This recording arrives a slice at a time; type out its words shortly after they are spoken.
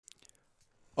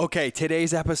Okay,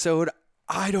 today's episode,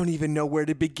 I don't even know where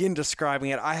to begin describing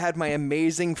it. I had my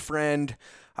amazing friend,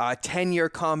 10-year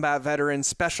combat veteran,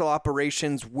 special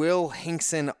operations, Will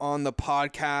Hinkson on the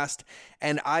podcast,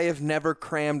 and I have never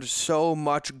crammed so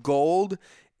much gold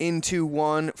into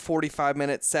one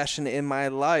 45-minute session in my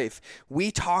life.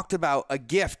 We talked about a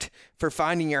gift for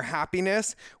finding your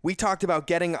happiness. We talked about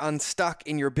getting unstuck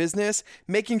in your business,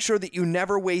 making sure that you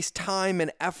never waste time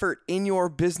and effort in your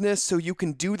business so you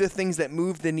can do the things that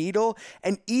move the needle,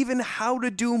 and even how to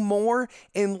do more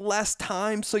in less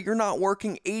time so you're not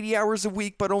working 80 hours a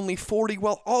week but only 40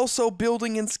 while also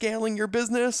building and scaling your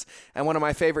business. And one of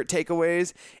my favorite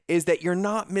takeaways is that you're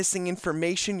not missing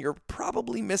information, you're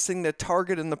probably missing the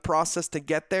target and the process to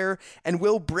get there. And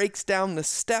Will breaks down the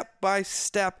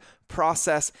step-by-step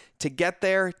process to get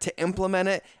there, to implement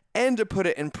it, and to put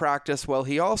it in practice. Well,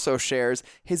 he also shares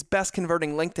his best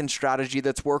converting LinkedIn strategy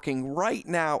that's working right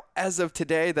now as of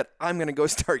today that I'm going to go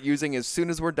start using as soon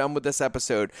as we're done with this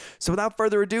episode. So without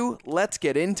further ado, let's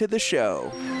get into the show.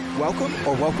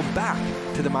 Welcome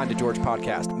back to the Mind of George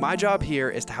podcast. My job here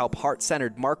is to help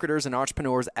heart-centered marketers and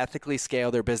entrepreneurs ethically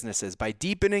scale their businesses by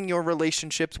deepening your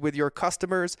relationships with your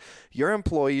customers, your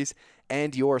employees,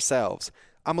 and yourselves.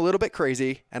 I'm a little bit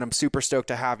crazy, and I'm super stoked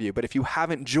to have you. But if you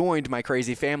haven't joined my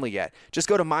crazy family yet, just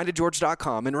go to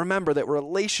mindofgeorge.com and remember that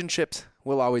relationships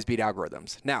will always beat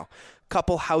algorithms. Now,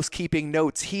 couple housekeeping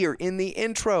notes here in the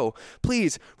intro.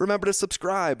 Please remember to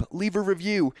subscribe, leave a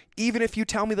review, even if you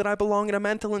tell me that I belong in a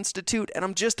mental institute and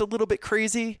I'm just a little bit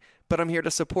crazy, but I'm here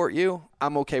to support you.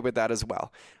 I'm okay with that as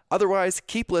well. Otherwise,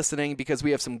 keep listening because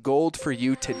we have some gold for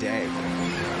you today.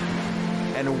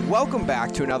 And welcome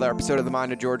back to another episode of the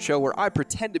Mind of George Show, where I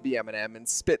pretend to be Eminem and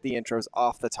spit the intros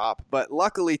off the top. But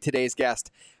luckily, today's guest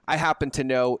I happen to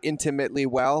know intimately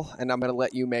well, and I'm going to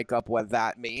let you make up what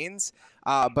that means.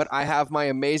 But I have my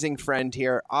amazing friend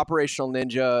here, operational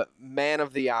ninja, man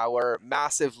of the hour,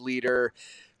 massive leader.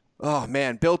 Oh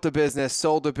man, built a business,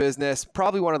 sold a business,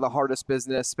 probably one of the hardest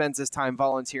business, spends his time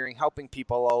volunteering, helping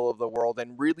people all over the world,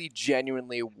 and really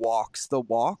genuinely walks the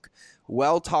walk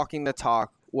while talking the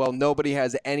talk. Well, nobody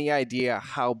has any idea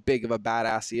how big of a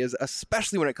badass he is,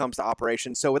 especially when it comes to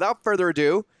operations. So without further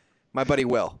ado, my buddy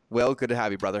Will. Will, good to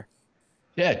have you, brother.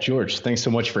 Yeah, George, thanks so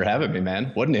much for having me,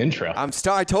 man. What an intro.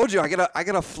 I told you, I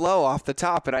got a flow off the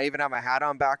top, and I even have my hat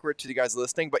on backwards to you guys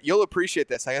listening, but you'll appreciate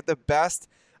this. I got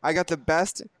the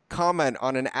best comment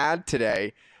on an ad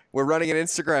today. We're running an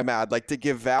Instagram ad, like to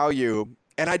give value,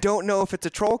 and I don't know if it's a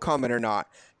troll comment or not,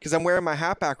 because I'm wearing my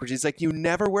hat backwards. He's like, "You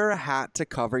never wear a hat to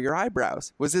cover your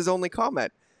eyebrows," was his only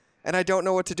comment. And I don't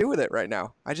know what to do with it right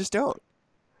now. I just don't.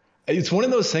 It's one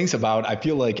of those things about, I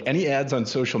feel like any ads on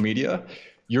social media,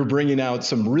 you're bringing out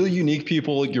some really unique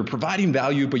people, you're providing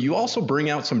value, but you also bring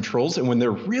out some trolls. And when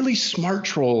they're really smart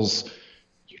trolls,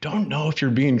 you don't know if you're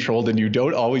being trolled and you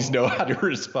don't always know how to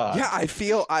respond. Yeah, I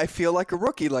feel like a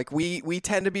rookie. Like we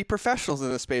tend to be professionals in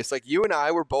this space. Like you and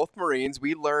I were both Marines.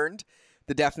 We learned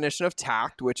the definition of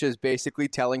tact, which is basically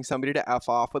telling somebody to F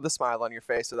off with a smile on your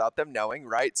face without them knowing,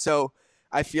 right? So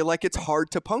I feel like it's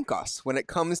hard to punk us when it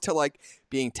comes to like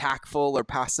being tactful or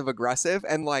passive aggressive.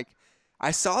 And like,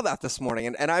 I saw that this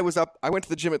morning and I went to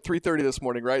the gym at 3:30 this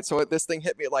morning, right? So this thing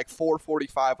hit me at like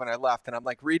 4:45 when I left, and I'm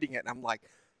like reading it and I'm like,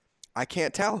 I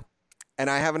can't tell. And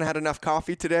I haven't had enough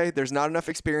coffee today. There's not enough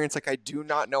experience. Like I do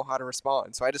not know how to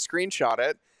respond. So I had to screenshot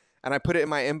it and I put it in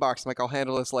my inbox. I'm like, I'll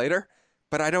handle this later.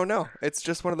 But I don't know. It's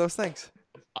just one of those things.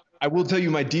 I will tell you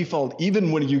my default,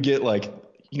 even when you get like,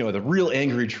 the real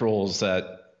angry trolls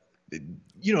that,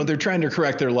 they're trying to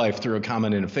correct their life through a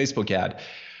comment in a Facebook ad,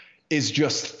 is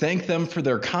just thank them for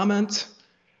their comment,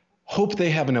 hope they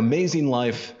have an amazing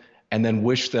life, and then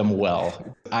wish them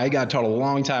well. I got taught a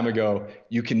long time ago,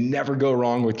 you can never go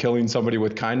wrong with killing somebody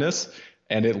with kindness.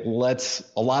 And a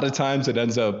lot of times it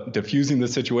ends up diffusing the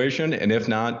situation. And if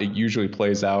not, it usually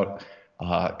plays out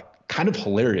kind of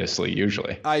hilariously,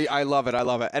 usually. I love it.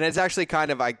 And it's actually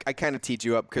I kind of teach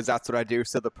you up because that's what I do.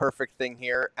 So the perfect thing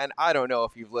here, and I don't know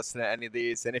if you've listened to any of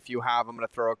these, and if you have, I'm going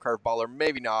to throw a curveball or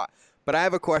maybe not. But I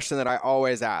have a question that I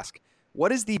always ask.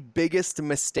 What is the biggest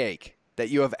mistake that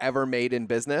you have ever made in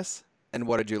business, and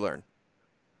what did you learn?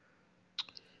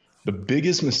 The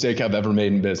biggest mistake I've ever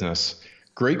made in business.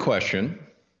 Great question.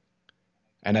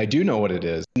 And I do know what it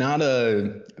is.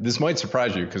 This might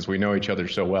surprise you because we know each other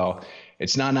so well.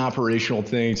 It's not an operational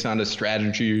thing. It's not a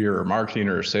strategy or a marketing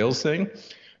or a sales thing.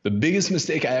 The biggest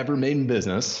mistake I ever made in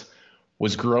business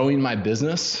was growing my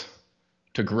business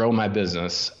to grow my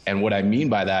business. And what I mean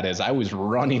by that is I was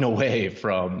running away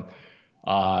from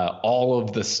all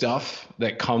of the stuff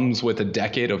that comes with a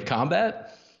decade of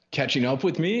combat catching up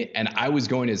with me. And I was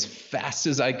going as fast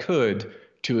as I could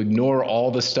to ignore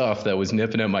all the stuff that was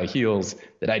nipping at my heels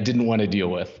that I didn't want to deal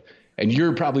with. And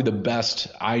you're probably the best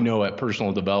I know at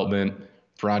personal development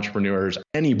for entrepreneurs,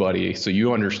 anybody. So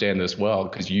you understand this well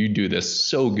because you do this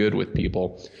so good with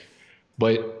people.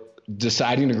 But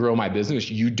deciding to grow my business,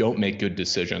 you don't make good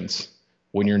decisions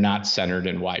when you're not centered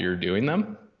in why you're doing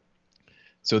them.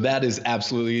 So that is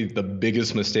absolutely the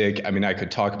biggest mistake. I mean, I could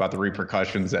talk about the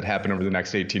repercussions that happen over the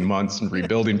next 18 months and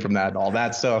rebuilding from that and all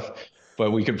that stuff,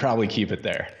 but we could probably keep it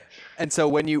there. And so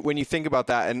when you think about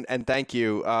that, and thank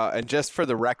you, and just for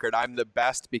the record, I'm the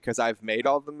best because I've made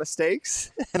all the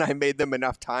mistakes and I made them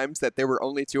enough times that there were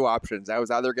only two options. I was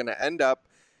either going to end up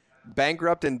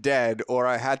bankrupt and dead, or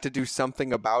I had to do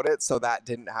something about it so that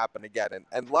didn't happen again.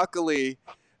 And luckily,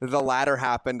 the latter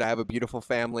happened. I have a beautiful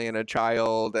family and a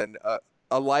child and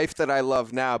a life that I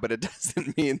love now, but it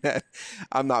doesn't mean that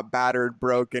I'm not battered,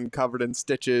 broken, covered in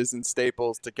stitches and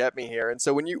staples to get me here. And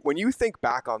so when you think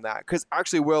back on that, because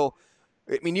actually, Will,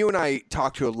 I mean, you and I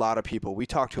talk to a lot of people. We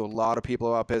talk to a lot of people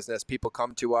about business. People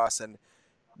come to us, and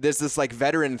there's this like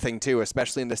veteran thing too,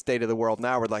 especially in the state of the world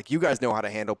now, where like, you guys know how to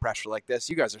handle pressure like this.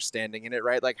 You guys are standing in it,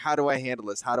 right? Like, how do I handle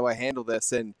this? How do I handle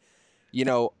this? And, you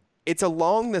know, it's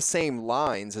along the same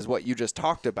lines as what you just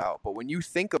talked about. But when you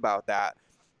think about that,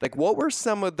 like, what were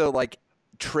some of the like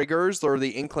triggers or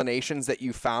the inclinations that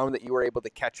you found that you were able to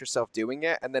catch yourself doing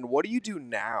it? And then what do you do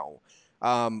now?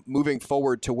 Moving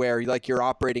forward to where like you're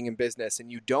operating in business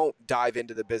and you don't dive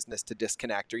into the business to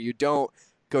disconnect, or you don't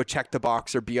go check the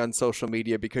box or be on social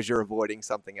media because you're avoiding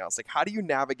something else. Like, how do you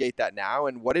navigate that now?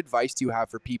 And what advice do you have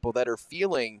for people that are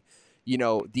feeling, you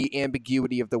know, the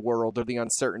ambiguity of the world or the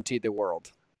uncertainty of the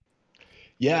world?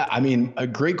 Yeah, I mean, a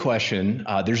great question.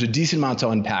 There's a decent amount to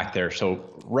unpack there.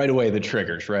 So right away, the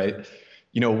triggers, right?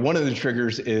 You know, one of the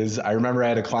triggers is I remember I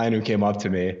had a client who came up to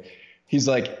me. He's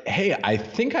like, hey, I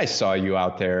think I saw you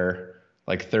out there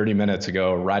like 30 minutes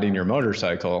ago riding your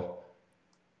motorcycle.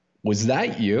 Was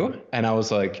that you? And I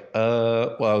was like,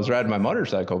 well, I was riding my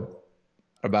motorcycle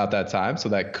about that time, so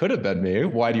that could have been me.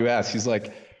 Why do you ask? He's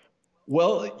like,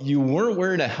 well, you weren't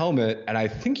wearing a helmet, and I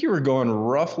think you were going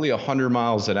roughly 100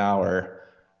 miles an hour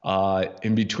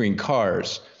in between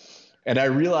cars. And I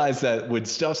realized that when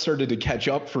stuff started to catch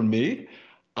up for me,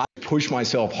 I pushed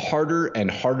myself harder and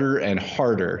harder and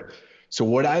harder. So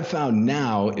what I've found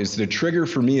now is the trigger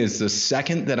for me is the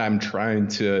second that I'm trying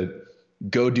to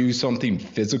go do something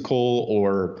physical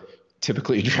or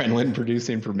typically adrenaline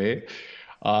producing for me.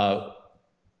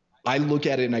 I look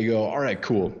at it and I go, all right,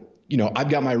 cool. You know, I've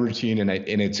got my routine and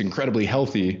it's incredibly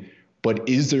healthy, but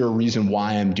is there a reason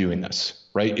why I'm doing this,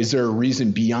 right? Is there a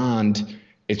reason beyond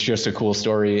it's just a cool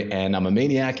story and I'm a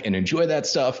maniac and enjoy that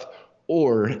stuff?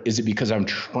 Or is it because I'm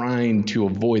trying to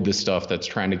avoid the stuff that's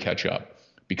trying to catch up?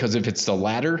 Because if it's the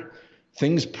latter,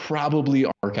 things probably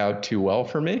aren't work out too well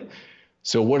for me.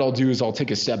 So what I'll do is I'll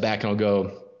take a step back and I'll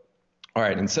go, all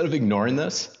right, instead of ignoring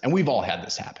this, and we've all had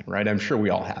this happen, right? I'm sure we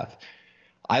all have.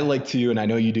 I like to, and I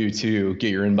know you do too,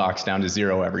 get your inbox down to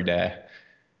 0 every day.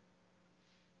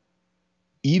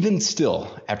 Even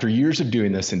still, after years of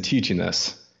doing this and teaching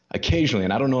this, occasionally,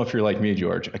 and I don't know if you're like me,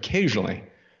 George, occasionally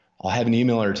I'll have an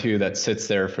email or two that sits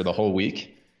there for the whole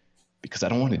week because I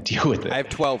don't want to deal with it. I have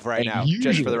 12 right now.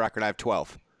 Usually, just for the record, I have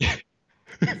 12.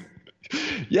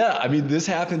 Yeah, I mean, this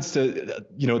happens to,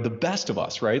 you know, the best of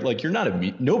us, right? Like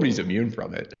nobody's immune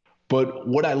from it. But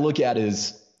what I look at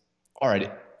is, all right,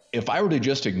 if I were to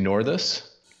just ignore this,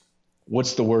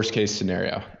 what's the worst case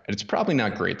scenario? And it's probably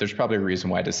not great. There's probably a reason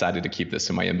why I decided to keep this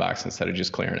in my inbox instead of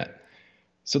just clearing it.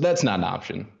 So that's not an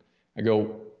option. I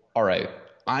go, all right,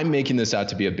 I'm making this out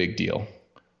to be a big deal.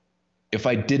 If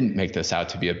I didn't make this out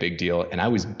to be a big deal and I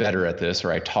was better at this,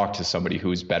 or I talked to somebody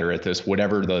who's better at this,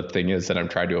 whatever the thing is that I'm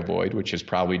trying to avoid, which is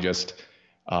probably just,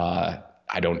 I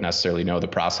don't necessarily know the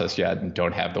process yet and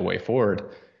don't have the way forward.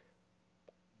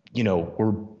 You know,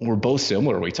 we're both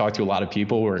similar. We talk to a lot of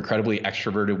people. We're incredibly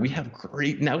extroverted. We have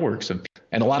great networks and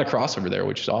a lot of crossover there,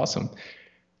 which is awesome.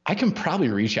 I can probably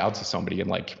reach out to somebody in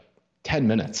like 10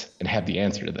 minutes and have the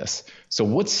answer to this. So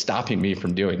what's stopping me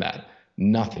from doing that?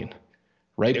 Nothing.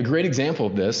 Right? A great example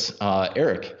of this,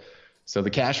 Eric. So the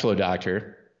cash flow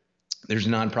doctor, there's a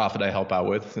nonprofit I help out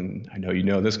with, and I know you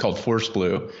know this, called Force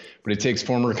Blue, but it takes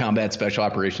former combat special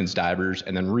operations divers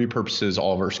and then repurposes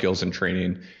all of our skills and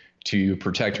training to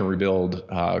protect and rebuild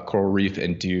coral reef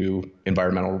and do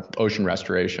environmental ocean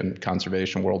restoration,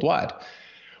 conservation worldwide.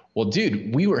 Well,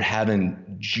 dude, we were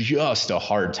having just a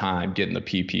hard time getting the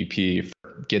PPP,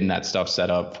 getting that stuff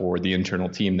set up for the internal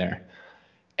team there.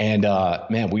 And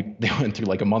man, they went through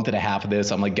like a month and a half of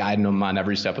this. I'm like guiding them on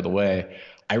every step of the way.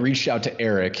 I reached out to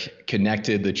Eric,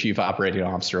 connected the chief operating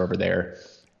officer over there.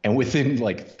 And within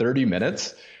like 30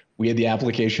 minutes, we had the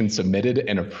application submitted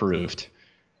and approved.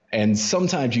 And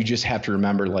sometimes you just have to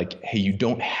remember, like, hey, you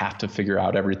don't have to figure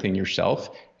out everything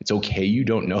yourself. It's okay you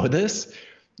don't know this.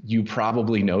 You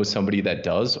probably know somebody that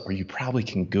does, or you probably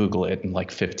can Google it in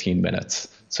like 15 minutes.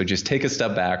 So just take a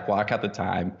step back, block out the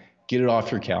time, get it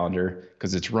off your calendar,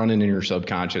 because it's running in your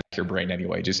subconscious, your brain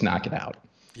anyway. Just knock it out.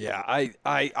 Yeah,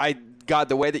 God,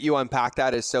 the way that you unpack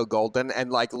that is so golden.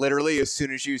 And like literally as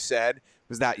soon as you said,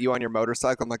 was that you on your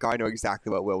motorcycle? I'm like, oh, I know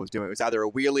exactly what Will was doing. It was either a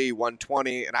wheelie,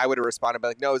 120, and I would have responded by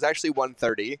like, no, it was actually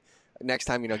 130. Next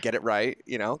time, get it right,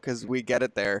 because we get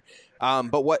it there.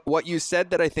 But what you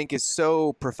said that I think is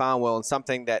so profound, Will, and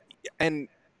something that, and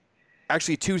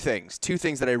actually two things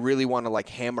that I really want to like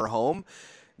hammer home.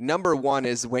 Number one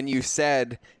is when you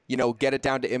said, get it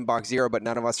down to inbox zero, but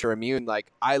none of us are immune. Like,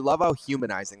 I love how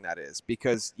humanizing that is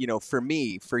because, for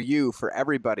me, for you, for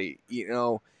everybody,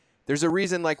 there's a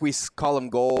reason like we call them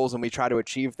goals and we try to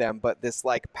achieve them. But this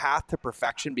like path to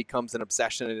perfection becomes an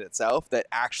obsession in itself that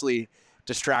actually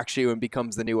distracts you and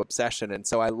becomes the new obsession. And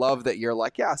so I love that you're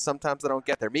like, yeah, sometimes I don't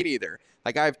get there. Me neither.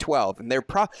 Like I have 12 and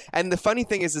and the funny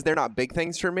thing is they're not big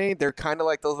things for me. They're kind of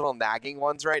like those little nagging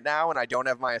ones right now. And I don't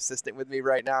have my assistant with me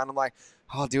right now. And I'm like,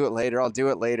 I'll do it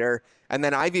later. And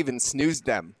then I've even snoozed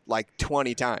them like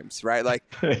 20 times, right? Like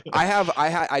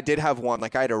I did have one,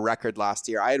 like I had a record last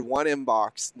year. I had one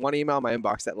email in my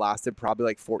inbox that lasted probably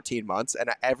like 14 months. And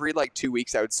every like 2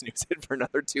 weeks I would snooze it for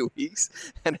another 2 weeks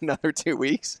and another 2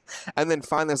 weeks. And then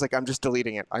finally I was like, I'm just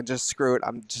deleting it. Screw it.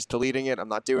 I'm just deleting it. I'm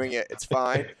not doing it. It's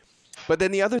fine. But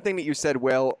then the other thing that you said,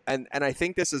 Will, and I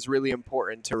think this is really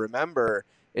important to remember,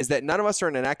 is that none of us are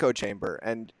in an echo chamber.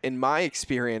 And in my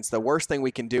experience, the worst thing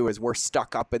we can do is we're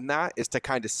stuck up in that is to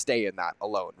kind of stay in that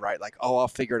alone, right? Like, oh, I'll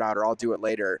figure it out or I'll do it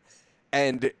later.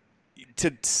 And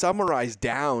to summarize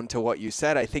down to what you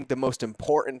said, I think the most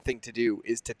important thing to do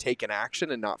is to take an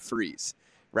action and not freeze,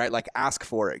 right? Like ask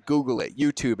for it, Google it,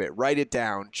 YouTube it, write it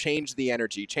down, change the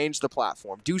energy, change the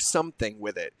platform, do something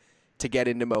with it to get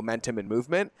into momentum and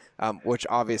movement, which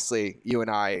obviously you and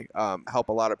I help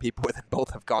a lot of people with, and both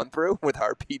have gone through with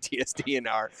our PTSD and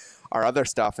our other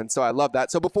stuff. And so I love that.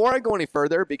 So before I go any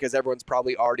further, because everyone's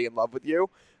probably already in love with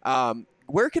you,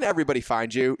 where can everybody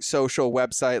find you? Social,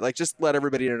 website, like just let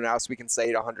everybody know now so we can say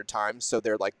it 100 times so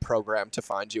they're like programmed to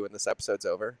find you when this episode's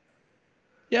over.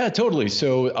 Yeah, totally.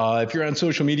 So if you're on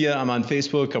social media, I'm on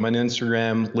Facebook, I'm on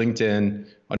Instagram, LinkedIn,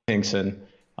 on Hinkson.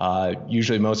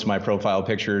 Usually most of my profile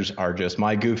pictures are just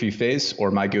my goofy face or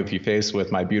my goofy face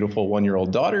with my beautiful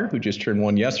 1-year-old daughter who just turned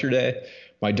 1 yesterday,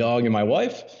 my dog and my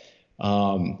wife.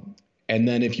 And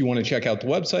then if you want to check out the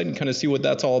website and kind of see what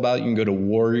that's all about, you can go to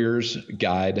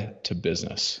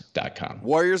warriorsguidetobusiness.com.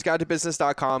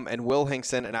 Warriorsguidetobusiness.com and Will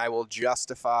Hinkson, and I will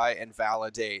justify and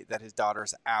validate that his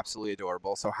daughter's absolutely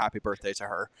adorable. So happy birthday to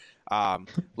her.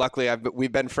 Luckily,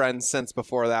 we've been friends since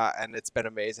before that, and it's been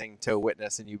amazing to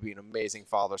witness and you be an amazing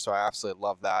father. So I absolutely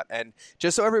love that. And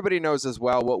just so everybody knows as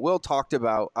well, what Will talked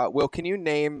about, Will, can you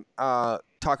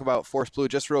talk about Force Blue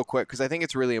just real quick? Because I think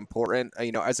it's really important.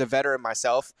 As a veteran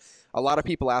myself, a lot of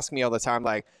people ask me all the time,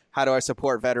 like, how do I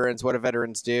support veterans? What do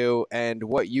veterans do? And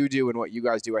what you do and what you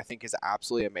guys do, I think is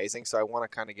absolutely amazing. So I want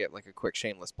to kind of get like a quick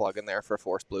shameless plug in there for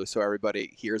Force Blue so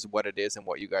everybody hears what it is and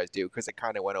what you guys do, because it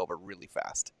kind of went over really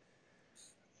fast.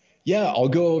 Yeah, I'll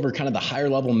go over kind of the higher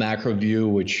level macro view,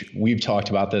 which we've talked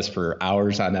about this for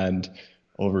hours on end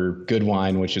over good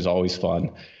wine, which is always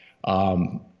fun.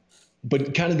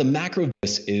 But kind of the macro of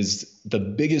this is the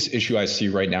biggest issue I see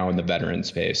right now in the veteran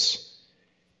space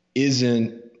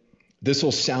this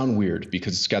will sound weird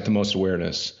because it's got the most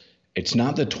awareness. It's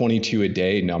not the 22 a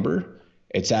day number.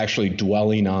 It's actually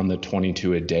dwelling on the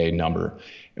 22 a day number.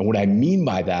 And what I mean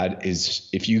by that is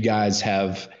if you guys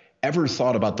have ever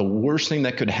thought about the worst thing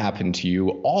that could happen to you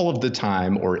all of the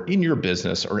time or in your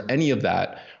business or any of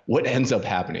that, what ends up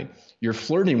happening? You're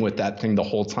flirting with that thing the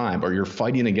whole time, or you're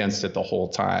fighting against it the whole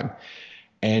time.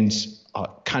 And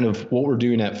kind of what we're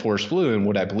doing at Force Blue and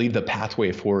what I believe the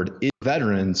pathway forward is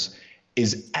veterans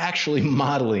is actually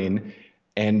modeling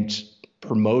and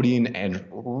promoting and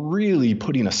really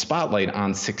putting a spotlight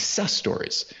on success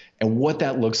stories and what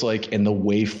that looks like in the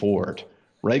way forward,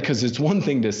 right? Because it's one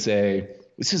thing to say,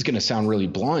 this is going to sound really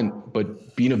blunt,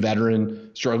 but being a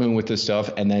veteran, struggling with this stuff,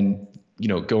 and then,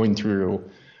 going through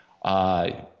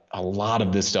a lot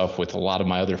of this stuff with a lot of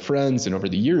my other friends and over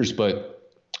the years, but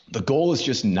the goal is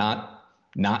just not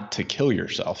to kill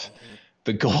yourself.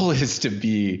 The goal is to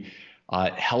be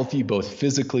healthy, both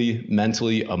physically,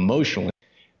 mentally, emotionally,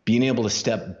 being able to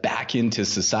step back into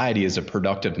society as a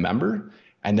productive member,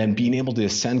 and then being able to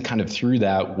ascend kind of through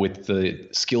that with the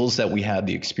skills that we have,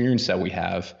 the experience that we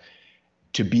have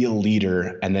to be a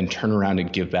leader, and then turn around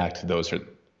and give back to those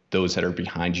those that are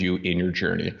behind you in your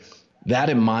journey. That,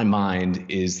 in my mind,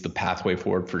 is the pathway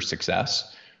forward for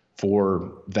success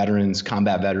for veterans,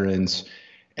 combat veterans,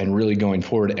 and really going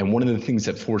forward. And one of the things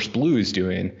that Force Blue is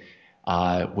doing,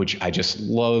 which I just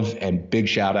love, and big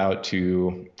shout out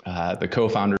to the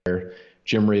co-founder,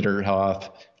 Jim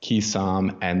Raderhoff, Keith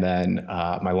Som, and then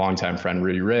my longtime friend,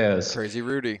 Rudy Reyes. Crazy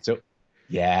Rudy. So,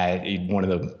 yeah, one of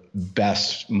the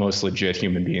best, most legit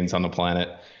human beings on the planet.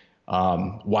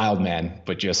 Wild man,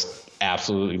 but just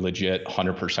absolutely legit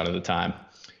 100% of the time.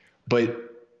 But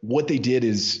what they did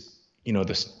is,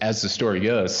 as the story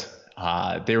goes,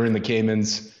 they were in the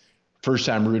Caymans. First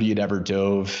time Rudy had ever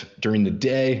dove during the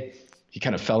day. He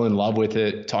kind of fell in love with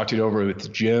it, talked it over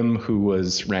with Jim, who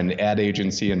ran an ad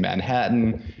agency in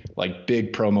Manhattan, like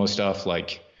big promo stuff,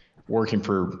 like working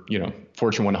for,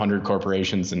 Fortune 100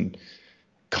 corporations and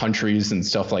countries and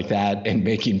stuff like that, and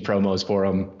making promos for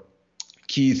them.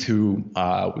 Keith, who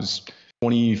was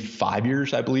 25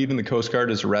 years, I believe, in the Coast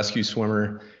Guard as a rescue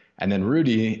swimmer, and then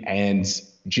Rudy. And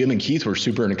Jim and Keith were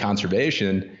super into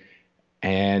conservation,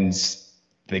 and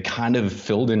they kind of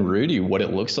filled in Rudy what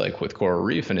it looks like with coral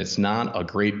reef. And it's not a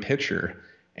great picture,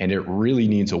 and it really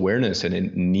needs awareness, and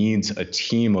it needs a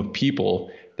team of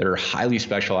people that are highly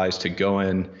specialized to go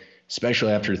in,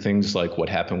 especially after things like what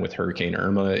happened with Hurricane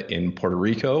Irma in Puerto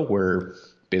Rico, where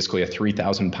basically a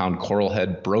 3,000 pound coral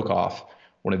head broke off.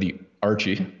 One of the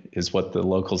Archie is what the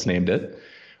locals named it.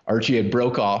 Archie had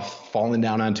broke off, fallen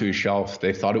down onto a shelf.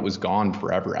 They thought it was gone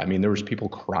forever. I mean, there was people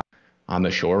crying on the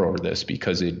shore over this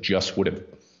because it just would have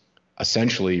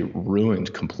essentially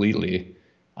ruined completely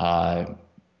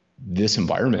this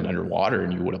environment underwater,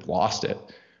 and you would have lost it.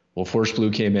 Well, Force Blue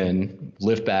came in,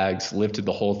 lift bags, lifted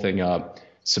the whole thing up,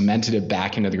 cemented it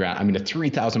back into the ground. I mean, a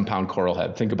 3,000 pound coral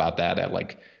head. Think about that at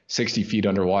like 60 feet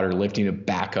underwater, lifting it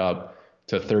back up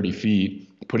to 30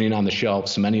 feet, putting it on the shelf,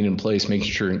 cementing it in place, making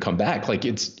sure it can come back. Like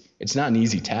it's not an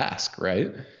easy task,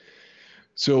 right?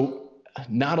 So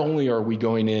not only are we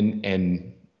going in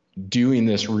and doing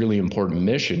this really important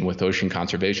mission with ocean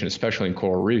conservation, especially in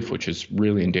coral reef, which is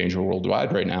really in danger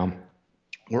worldwide right now,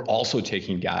 we're also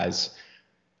taking guys,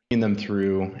 taking them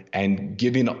through and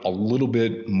giving a little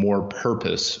bit more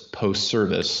purpose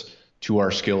post-service to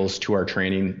our skills, to our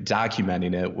training,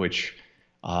 documenting it, which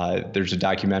there's a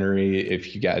documentary.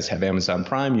 If you guys have Amazon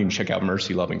Prime, you can check out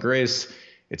Mercy, Love, and Grace.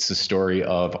 It's the story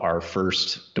of our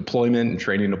first deployment and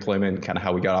training deployment, kind of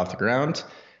how we got off the ground.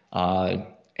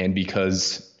 And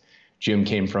because Jim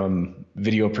came from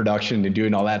video production and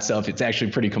doing all that stuff, it's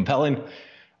actually pretty compelling.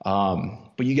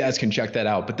 But you guys can check that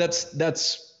out. But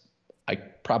that's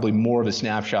probably more of a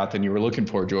snapshot than you were looking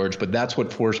for, George. But that's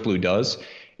what Force Blue does,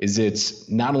 is it's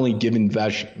not only giving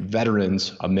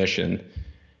veterans a mission,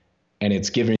 and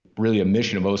it's giving really a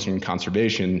mission of ocean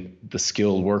conservation, the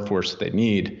skilled workforce that they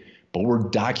need, but we're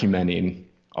documenting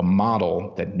a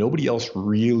model that nobody else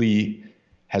really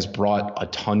has brought a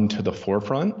ton to the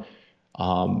forefront.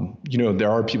 There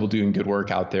are people doing good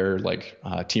work out there like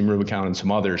Team Rubicon and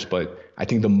some others, but I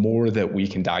think the more that we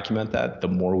can document that, the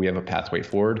more we have a pathway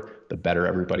forward, the better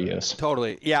everybody is.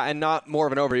 Totally. Yeah. And not more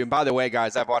of an overview. And by the way,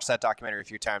 guys, I've watched that documentary a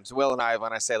few times. Will and I,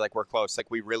 when I say like we're close,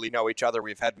 like we really know each other.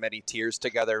 We've had many tears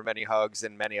together, many hugs,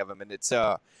 and many of them. And it's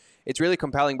really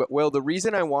compelling. But Will, the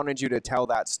reason I wanted you to tell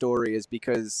that story is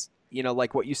because,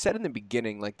 like what you said in the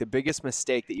beginning, like the biggest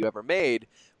mistake that you ever made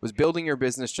was building your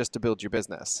business just to build your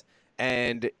business.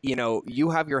 And, you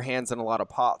have your hands in a lot of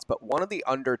pots, but one of the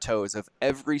undertows of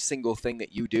every single thing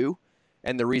that you do,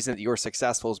 and the reason that you're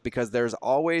successful, is because there's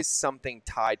always something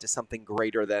tied to something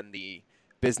greater than the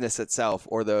business itself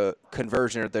or the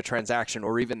conversion or the transaction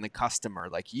or even the customer.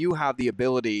 Like you have the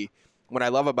ability. What I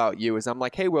love about you is I'm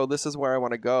like, hey, Will, this is where I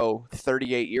want to go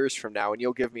 38 years from now. And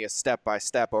you'll give me a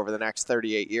step-by-step over the next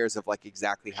 38 years of like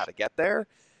exactly how to get there.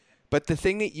 But the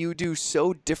thing that you do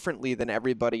so differently than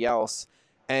everybody else,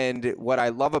 and what I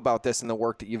love about this and the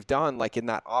work that you've done, like in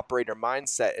that operator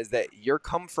mindset, is that your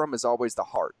come from is always the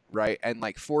heart, right? And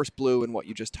like Force Blue and what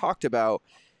you just talked about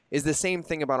is the same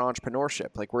thing about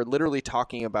entrepreneurship. Like we're literally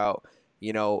talking about,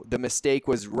 the mistake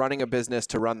was running a business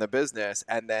to run the business,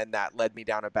 and then that led me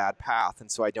down a bad path. And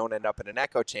so I don't end up in an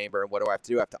echo chamber. And what do I have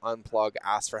to do? I have to unplug,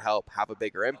 ask for help, have a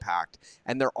bigger impact.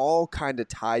 And they're all kind of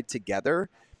tied together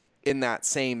in that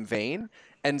same vein.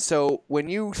 And so when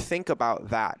you think about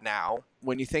that now,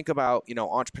 when you think about,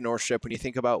 entrepreneurship, when you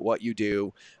think about what you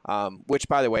do, which,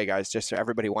 by the way, guys, just for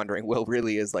everybody wondering, Will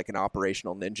really is like an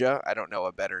operational ninja. I don't know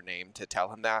a better name to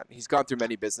tell him that. He's gone through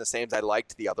many business names. I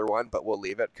liked the other one, but we'll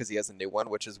leave it because he has a new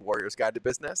one, which is Warrior's Guide to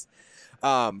Business.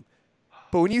 But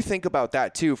when you think about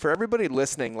that too, for everybody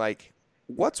listening, like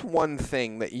what's one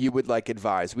thing that you would like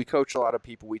advise? We coach a lot of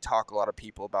people, we talk a lot of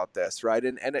people about this, right?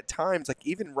 And at times, like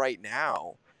even right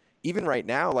now,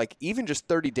 like even just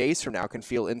 30 days from now can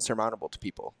feel insurmountable to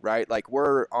people, right? Like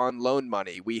we're on loan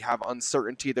money, we have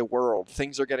uncertainty of the world,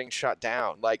 things are getting shut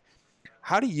down. Like,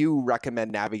 how do you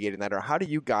recommend navigating that, or how do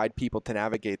you guide people to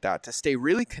navigate that to stay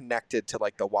really connected to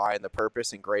like the why and the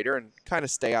purpose and greater, and kind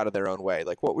of stay out of their own way?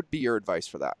 Like, what would be your advice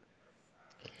for that?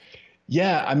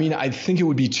 Yeah, I mean, I think it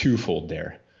would be twofold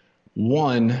there.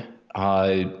 One,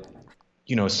 Simon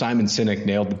Sinek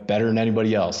nailed it better than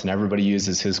anybody else, and everybody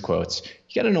uses his quotes.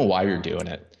 You got to know why you're doing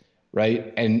it,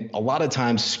 right? And a lot of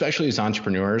times, especially as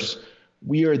entrepreneurs,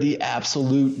 we are the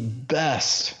absolute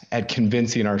best at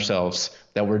convincing ourselves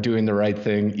that we're doing the right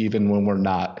thing, even when we're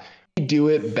not. We do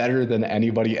it better than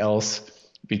anybody else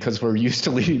because we're used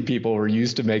to leading people. We're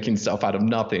used to making stuff out of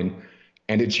nothing.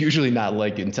 And it's usually not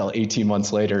like until 18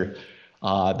 months later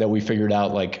that we figured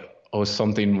out like, oh,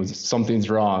 something's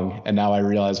wrong. And now I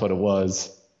realize what it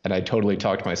was. And I totally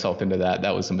talked myself into that.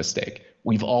 That was a mistake.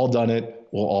 We've all done it.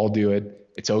 We'll all do it.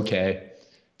 It's okay.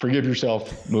 Forgive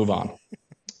yourself, move on.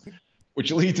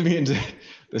 Which leads me into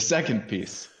the second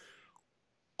piece.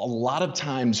 A lot of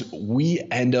times we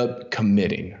end up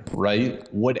committing, right?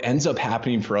 What ends up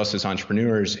happening for us as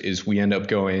entrepreneurs is we end up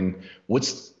going,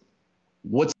 what's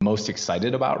most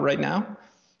excited about right now,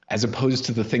 as opposed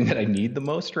to the thing that I need the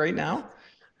most right now.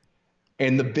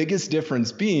 And the biggest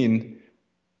difference being,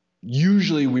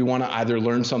 usually we want to either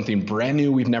learn something brand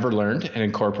new we've never learned and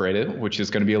incorporate it, which is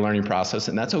going to be a learning process.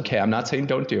 And that's okay. I'm not saying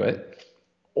don't do it.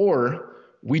 Or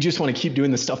we just want to keep doing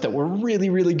the stuff that we're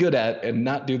really, really good at and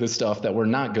not do the stuff that we're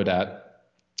not good at,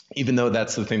 even though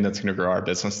that's the thing that's going to grow our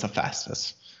business the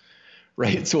fastest,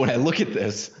 right? So when I look at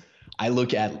this, I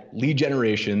look at lead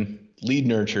generation, lead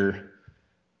nurture,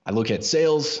 I look at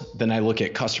sales, then I look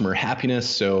at customer happiness.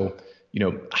 So,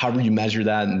 however you measure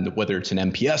that, and whether it's an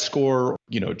NPS score,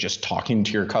 just talking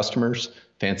to your customers,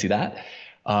 fancy that,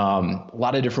 a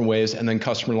lot of different ways, and then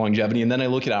customer longevity. And then I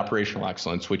look at operational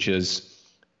excellence, which is,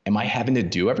 am I having to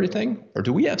do everything, or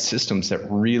do we have systems that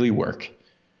really work,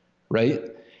 right?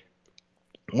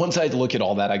 Once I look at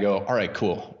all that, I go, all right,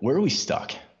 cool. Where are we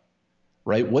stuck,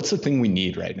 right? What's the thing we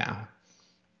need right now?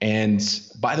 And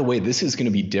by the way, this is going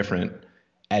to be different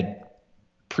at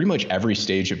pretty much every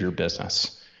stage of your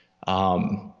business.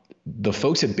 The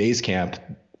folks at Basecamp,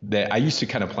 that I used to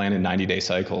kind of plan in 90-day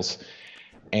cycles.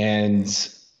 And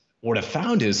what I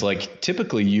found is like,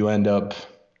 typically you end up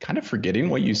kind of forgetting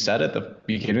what you said at the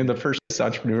beginning of the first.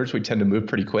 Entrepreneurs, we tend to move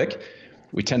pretty quick.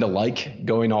 We tend to like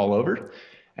going all over.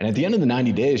 And at the end of the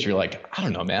 90 days, you're like, I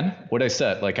don't know, man, what I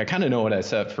set. Like, I kind of know what I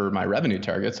set for my revenue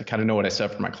targets. I kind of know what I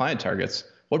set for my client targets.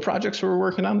 What projects were we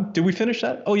working on? Did we finish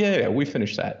that? Oh, yeah, we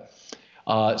finished that.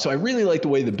 So I really like the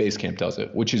way the Basecamp does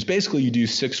it, which is basically you do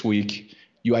 6 week,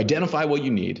 you identify what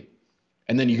you need,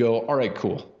 and then you go, all right,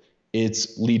 cool.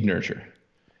 It's lead nurture.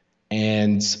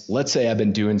 And let's say I've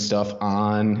been doing stuff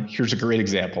on, here's a great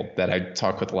example that I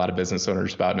talk with a lot of business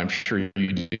owners about, and I'm sure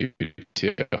you do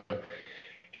too.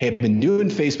 Hey, I've been doing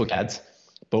Facebook ads,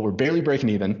 but we're barely breaking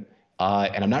even,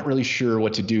 and I'm not really sure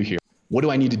what to do here. What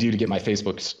do I need to do to get my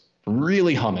Facebooks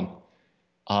really humming?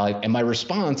 And my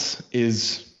response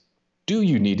is, do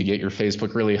you need to get your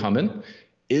Facebook really humming?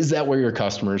 Is that where your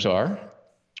customers are?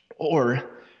 Or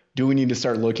do we need to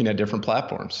start looking at different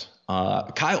platforms?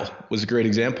 Kyle was a great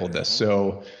example of this.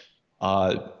 So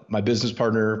my business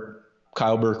partner,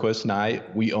 Kyle Berquist, and I,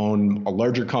 we own a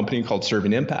larger company called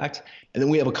Serving Impact. And then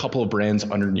we have a couple of brands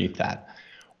underneath that.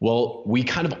 Well, we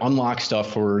kind of unlock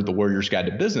stuff for the Warrior's Guide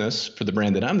to Business for the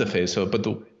brand that I'm the face of, but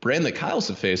the brand that Kyle's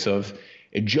the face of,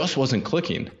 it just wasn't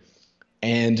clicking.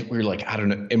 And we were like, I don't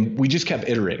know. And we just kept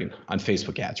iterating on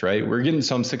Facebook ads, right? We're getting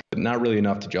some success, but not really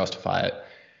enough to justify it.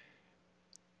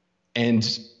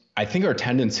 And I think our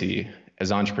tendency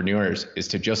as entrepreneurs is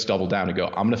to just double down and go,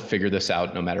 I'm going to figure this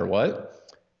out no matter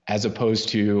what, as opposed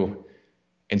to,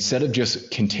 instead of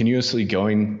just continuously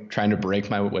trying to break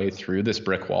my way through this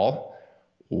brick wall,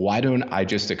 why don't I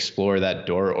just explore that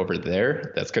door over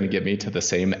there that's going to get me to the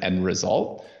same end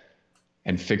result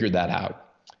and figure that out?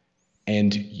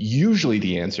 And usually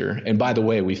the answer, and by the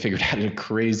way, we figured out a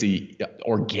crazy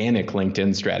organic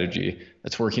LinkedIn strategy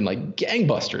that's working like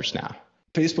gangbusters now.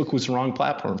 Facebook was the wrong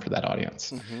platform for that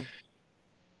audience. Mm-hmm.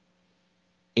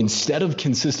 Instead of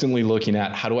consistently looking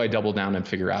at how do I double down and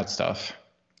figure out stuff,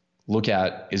 look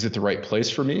at, is it the right place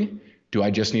for me? Do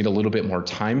I just need a little bit more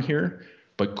time here?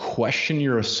 But question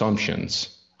your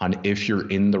assumptions on if you're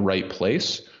in the right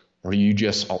place, or you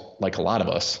just, like a lot of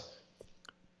us,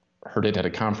 heard it at a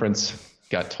conference,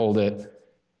 got told it,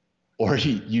 or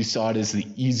you saw it as the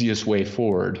easiest way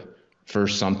forward for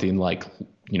something like,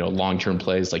 long-term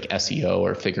plays like SEO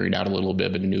or figuring out a little bit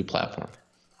of a new platform?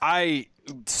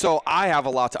 So I have a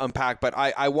lot to unpack, but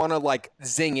I want to like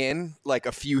zing in like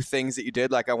a few things that you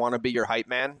did. Like I want to be your hype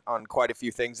man on quite a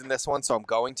few things in this one. So I'm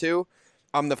going to.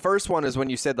 The first one is when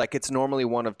you said like it's normally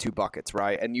one of two buckets,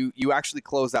 right? And you actually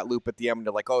close that loop at the end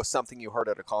to like, oh, something you heard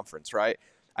at a conference, right?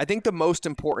 I think the most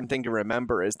important thing to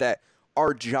remember is that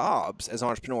our jobs as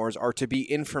entrepreneurs are to be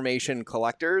information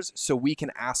collectors so we can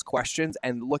ask questions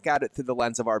and look at it through the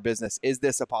lens of our business. Is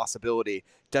this a possibility?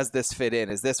 Does this fit in?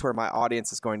 Is this where my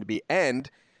audience is going to be? And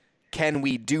can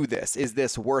we do this? Is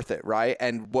this worth it, right?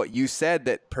 And what you said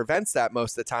that prevents that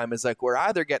most of the time is like we're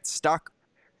either get stuck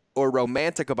or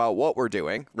romantic about what we're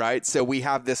doing, right? So we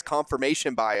have this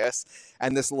confirmation bias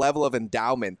and this level of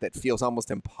endowment that feels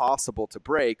almost impossible to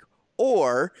break,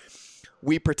 or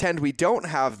we pretend we don't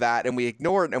have that and we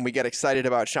ignore it and we get excited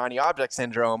about shiny object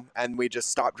syndrome and we just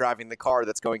stop driving the car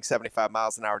that's going 75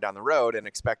 miles an hour down the road and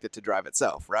expect it to drive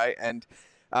itself, right? And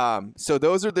so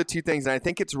those are the two things. And I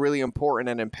think it's really important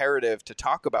and imperative to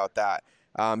talk about that.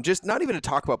 Just not even to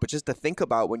talk about, but just to think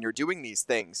about when you're doing these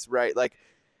things, right? Like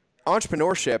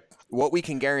entrepreneurship, what we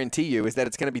can guarantee you is that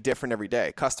it's going to be different every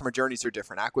day. Customer journeys are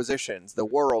different, acquisitions, the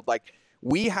world, like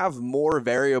we have more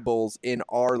variables in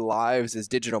our lives as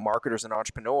digital marketers and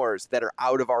entrepreneurs that are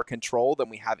out of our control than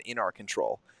we have in our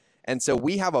control. And so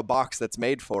we have a box that's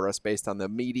made for us based on the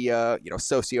media,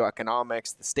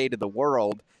 socioeconomics, the state of the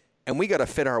world, and we got to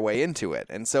fit our way into it.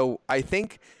 And so I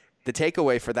think the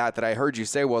takeaway for that I heard you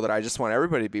say, well, that I just want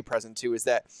everybody to be present to is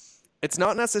that it's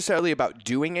not necessarily about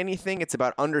doing anything. It's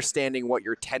about understanding what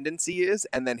your tendency is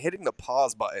and then hitting the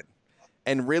pause button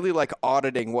and really like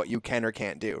auditing what you can or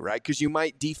can't do, right? Because you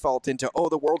might default into, oh,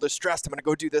 the world is stressed, I'm going to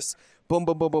go do this, boom,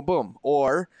 boom, boom, boom, boom.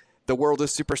 Or the world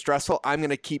is super stressful, I'm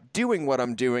going to keep doing what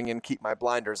I'm doing and keep my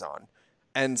blinders on.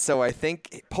 And so I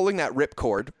think pulling that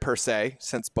ripcord per se,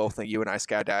 since both of you and I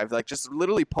skydive, like just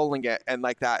literally pulling it and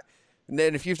like that. And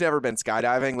then if you've never been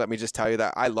skydiving, let me just tell you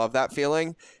that I love that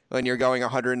feeling when you're going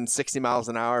 160 miles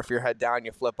an hour. If you're head down,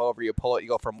 you flip over, you pull it, you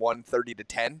go from 130 to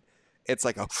 10. It's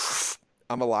like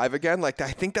I'm alive again. Like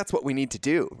I think that's what we need to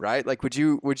do, right? Like would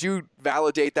you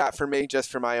validate that for me just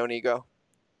for my own ego?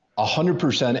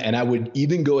 100%. And I would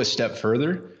even go a step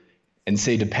further and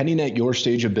say, depending at your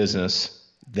stage of business,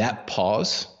 that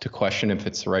pause to question if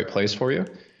it's the right place for you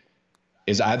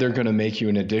is either going to make you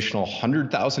an additional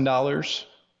 $100,000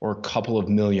 or a couple of $1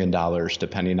 million,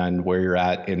 depending on where you're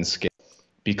at in scale.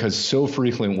 Because so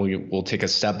frequently we'll take a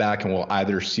step back and we'll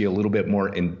either see a little bit more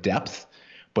in depth.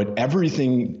 But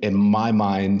everything in my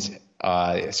mind,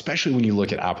 especially when you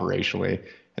look at operationally,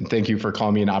 and thank you for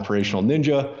calling me an operational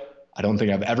ninja. I don't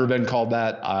think I've ever been called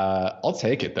that. I'll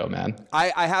take it though, man.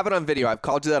 I have it on video. I've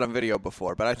called you that on video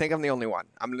before, but I think I'm the only one.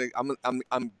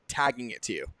 I'm tagging it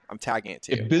to you. I'm tagging it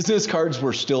to you. If business cards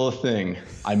were still a thing,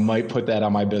 I might put that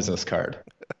on my business card,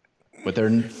 but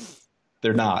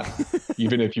they're not.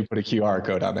 Even if you put a QR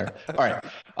code on there. All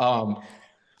right.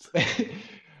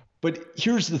 But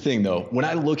here's the thing though, when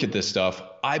I look at this stuff,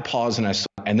 I pause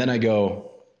and then I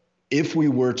go, if we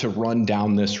were to run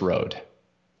down this road,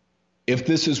 if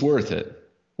this is worth it,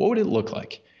 what would it look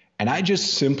like? And I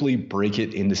just simply break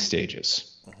it into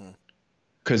stages.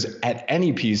 Because at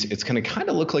any piece, it's going to kind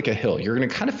of look like a hill. You're going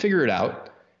to kind of figure it out.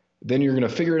 Then you're going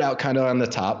to figure it out kind of on the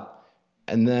top.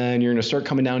 And then you're going to start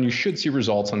coming down. You should see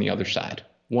results on the other side,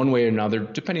 one way or another,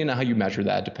 depending on how you measure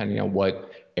that, depending on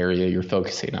what area you're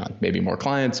focusing on. Maybe more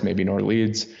clients, maybe more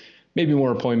leads, maybe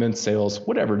more appointments, sales,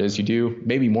 whatever it is you do,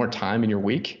 maybe more time in your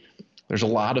week. There's a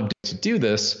lot of ways to do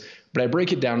this, but I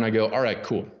break it down and I go, all right,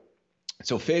 cool.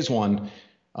 So phase one,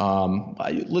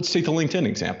 let's take the LinkedIn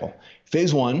example.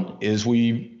 Phase one is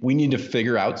we need to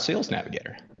figure out Sales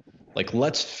Navigator. Like,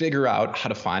 let's figure out how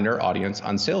to find our audience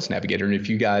on Sales Navigator. And if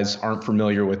you guys aren't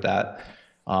familiar with that,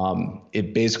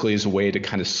 it basically is a way to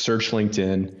kind of search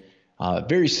LinkedIn,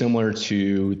 very similar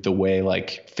to the way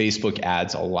like Facebook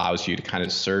ads allows you to kind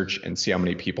of search and see how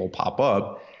many people pop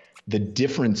up. The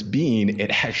difference being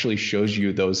it actually shows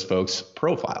you those folks'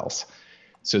 profiles.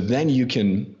 So then you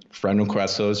can friend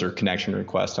request those or connection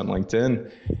request on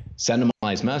LinkedIn, send them a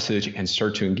nice message and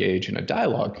start to engage in a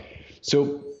dialogue.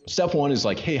 So step one is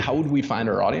like, hey, how would we find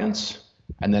our audience?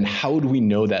 And then how would we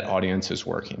know that audience is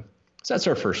working? So that's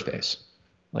our first phase.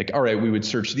 Like, all right, we would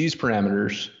search these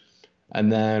parameters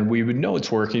and then we would know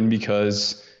it's working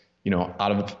because,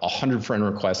 out of 100 friend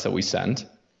requests that we send,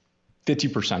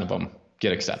 50% of them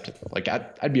get accepted. Like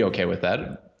I'd be okay with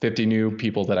that. 50 new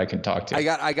people that I can talk to.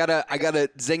 I gotta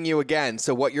zing you again.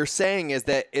 So what you're saying is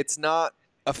that it's not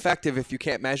effective if you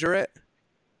can't measure it?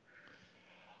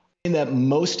 In that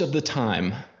most of the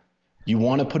time you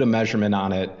want to put a measurement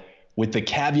on it with the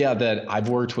caveat that I've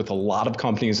worked with a lot of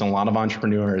companies and a lot of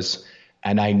entrepreneurs,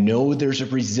 and I know there's a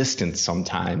resistance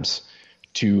sometimes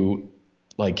to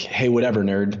like, hey, whatever,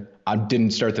 nerd. I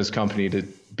didn't start this company to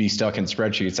be stuck in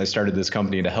spreadsheets. I started this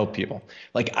company to help people.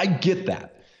 Like, I get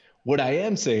that. What I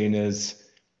am saying is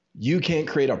you can't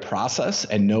create a process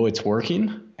and know it's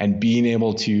working and being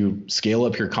able to scale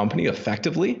up your company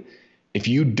effectively if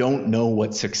you don't know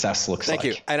what success looks like.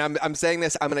 Thank you. And I'm saying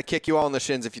this, I'm going to kick you all in the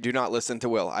shins if you do not listen to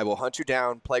Will. I will hunt you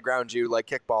down, playground you like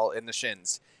kickball in the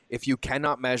shins. If you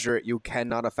cannot measure it, you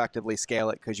cannot effectively scale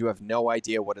it because you have no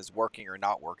idea what is working or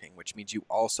not working, which means you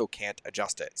also can't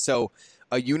adjust it. So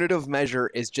a unit of measure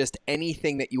is just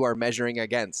anything that you are measuring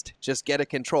against. Just get a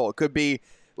control. It could be,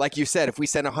 like you said, if we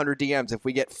send 100 DMs, if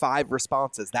we get 5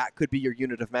 responses, that could be your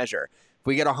unit of measure. If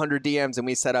we get 100 DMs and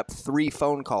we set up 3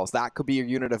 phone calls, that could be your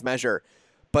unit of measure.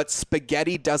 But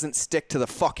spaghetti doesn't stick to the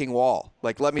fucking wall.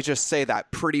 Like, let me just say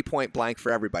that pretty point blank for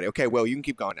everybody. Okay, Will, you can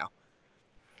keep going now.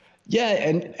 Yeah,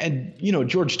 and you know,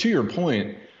 George, to your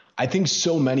point, I think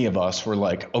so many of us were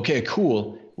like, okay,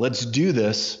 cool, let's do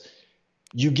this.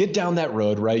 You get down that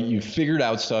road, right? You figured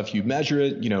out stuff, you measure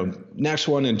it, you know, next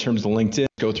one in terms of LinkedIn,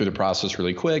 go through the process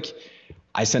really quick.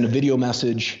 I send a video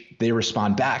message, they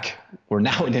respond back. We're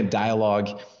now in a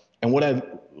dialogue. And one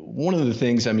of the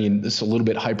things, I mean, this is a little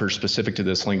bit hyper specific to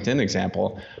this LinkedIn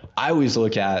example. I always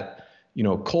look at, you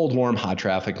know, cold, warm, hot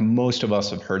traffic. Most of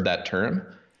us have heard that term.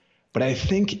 But I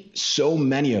think so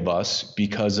many of us,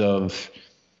 because of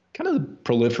kind of the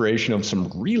proliferation of some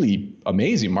really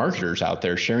amazing marketers out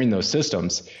there sharing those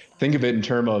systems, think of it in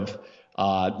terms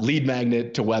of lead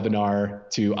magnet to webinar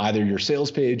to either your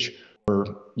sales page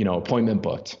or, you know, appointment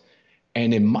booked.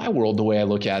 And in my world, the way I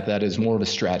look at that is more of a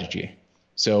strategy.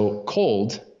 So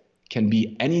cold can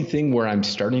be anything where I'm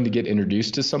starting to get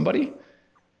introduced to somebody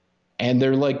and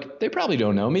they're like, they probably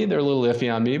don't know me. They're a little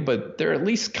iffy on me, but they're at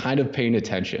least kind of paying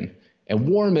attention. And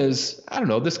warm is, I don't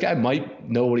know, this guy might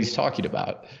know what he's talking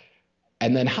about.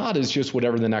 And then hot is just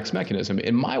whatever the next mechanism.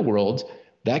 In my world,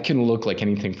 that can look like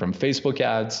anything from Facebook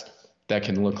ads. That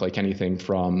can look like anything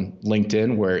from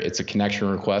LinkedIn, where it's a connection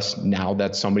request. Now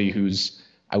that's somebody who's,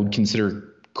 I would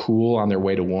consider cool on their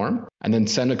way to warm, and then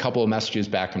send a couple of messages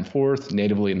back and forth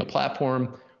natively in the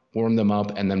platform, warm them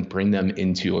up, and then bring them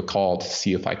into a call to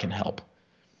see if I can help.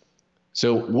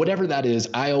 So whatever that is,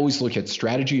 I always look at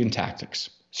strategy and tactics.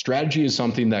 Strategy is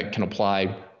something that can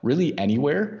apply really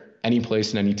anywhere, any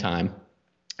place, and any time.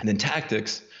 And then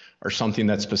tactics are something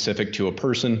that's specific to a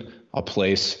person, a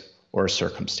place, or a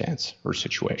circumstance or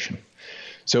situation.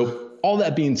 So all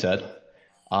that being said,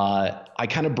 I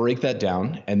kind of break that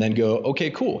down and then go, okay,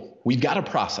 cool. We've got a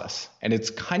process and it's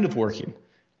kind of working.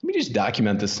 Let me just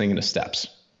document this thing into steps,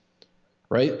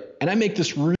 right? And I make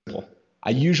this real. I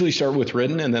usually start with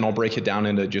written and then I'll break it down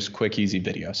into just quick, easy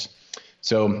videos.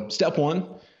 So step 1,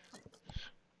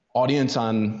 audience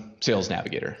on Sales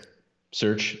Navigator.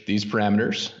 Search these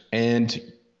parameters and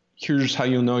here's how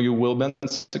you'll know you will have been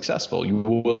successful. You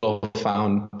will have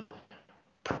found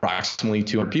approximately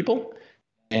 200 people,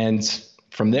 and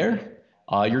from there,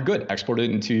 you're good. Export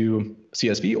it into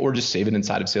CSV or just save it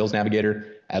inside of Sales Navigator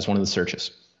as one of the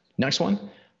searches. Next one,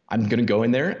 I'm going to go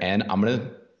in there and I'm going to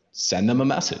send them a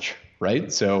message,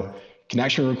 right? So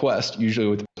connection request, usually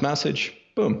with a message,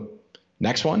 boom.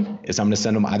 Next one is I'm going to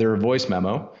send them either a voice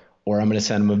memo or I'm going to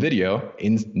send them a video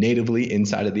natively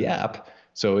inside of the app.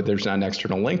 So there's not an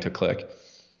external link to click.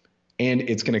 And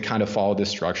it's going to kind of follow this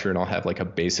structure, and I'll have like a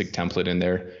basic template in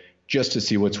there just to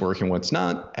see what's working, what's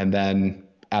not. And then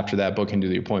after that, book into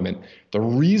the appointment. The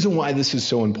reason why this is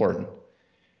so important,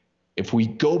 if we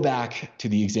go back to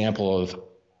the example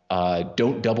of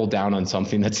don't double down on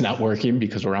something that's not working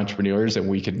because we're entrepreneurs and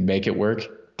we can make it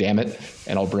work, damn it,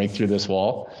 and I'll break through this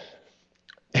wall.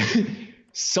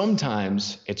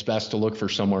 Sometimes it's best to look for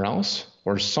somewhere else,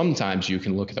 or sometimes you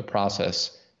can look at the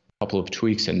process, a couple of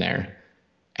tweaks in there,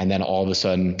 and then all of a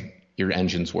sudden your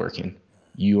engine's working.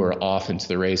 You are off into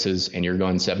the races and you're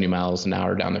going 70 miles an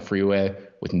hour down the freeway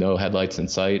with no headlights in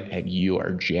sight and you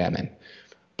are jamming.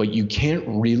 But you can't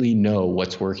really know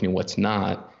what's working and what's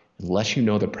not unless you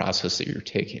know the process that you're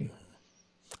taking.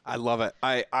 I love it.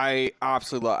 I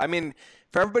absolutely love it. I mean,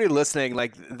 for everybody listening,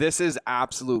 like, this is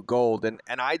absolute gold. And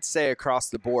I'd say across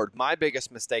the board, my biggest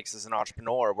mistakes as an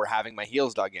entrepreneur were having my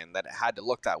heels dug in, that it had to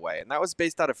look that way. And that was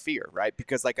based out of fear, right?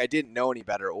 Because like I didn't know any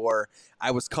better, or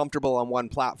I was comfortable on one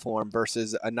platform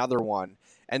versus another one.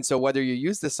 And so whether you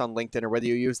use this on LinkedIn or whether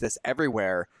you use this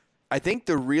everywhere, I think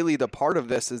the part of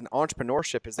this is an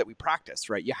entrepreneurship is that we practice,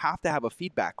 right? You have to have a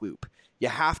feedback loop. You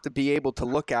have to be able to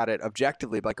look at it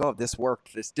objectively, like, oh, this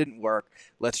worked, this didn't work.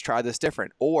 Let's try this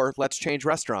different, or let's change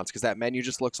restaurants because that menu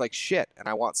just looks like shit, and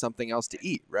I want something else to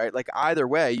eat, right? Like either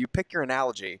way, you pick your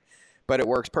analogy, but it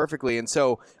works perfectly. And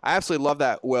so I absolutely love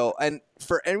that, Will. And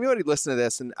for anybody listening to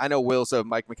this, and I know Will's a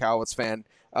Mike Michalowicz fan.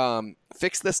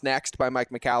 Fix This Next by Mike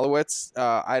Michalowicz.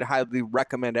 I'd highly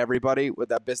recommend everybody with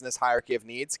that business hierarchy of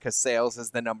needs, because sales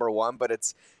is the number one,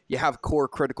 but you have core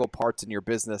critical parts in your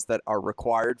business that are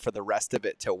required for the rest of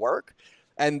it to work.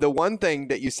 And the one thing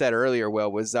that you said earlier,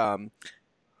 Will, was, and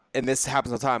this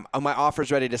happens all the time, my offer's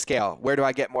ready to scale. Where do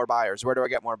I get more buyers? Where do I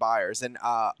get more buyers? And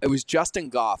it was Justin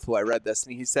Goff who I read this,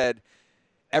 and he said,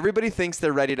 everybody thinks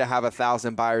they're ready to have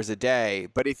 1,000 buyers a day,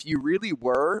 but if you really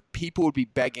were, people would be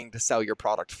begging to sell your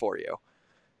product for you,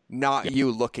 not you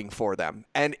looking for them.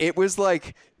 And it was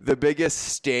like the biggest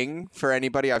sting for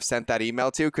anybody I've sent that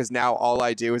email to, because now all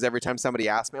I do is every time somebody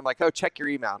asks me, I'm like, oh, check your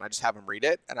email, and I just have them read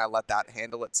it, and I let that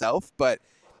handle itself. But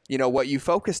you know what you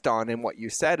focused on and what you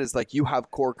said is like, you have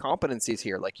core competencies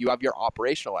here. Like you have your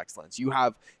operational excellence. You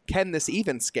have, can this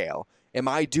even scale? Am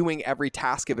I doing every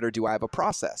task of it, or do I have a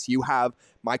process? You have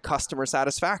my customer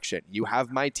satisfaction. You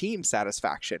have my team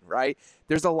satisfaction, right?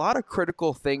 There's a lot of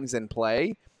critical things in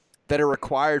play that are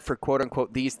required for quote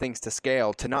unquote these things to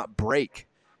scale, to not break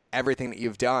everything that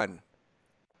you've done.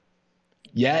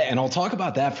 Yeah, and I'll talk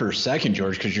about that for a second,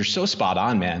 George, because you're so spot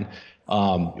on, man.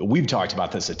 We've talked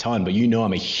about this a ton, but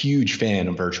I'm a huge fan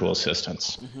of virtual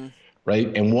assistants. Mm-hmm.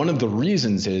 Right. And one of the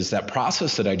reasons is that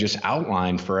process that I just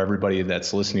outlined for everybody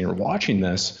that's listening or watching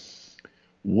this.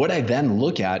 What I then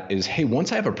look at is, hey,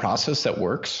 once I have a process that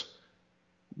works,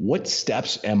 what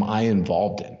steps am I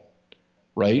involved in?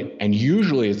 Right. And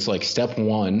usually it's like step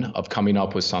one of coming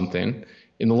up with something.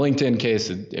 In the LinkedIn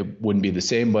case, it wouldn't be the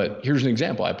same, but here's an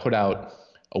example. I put out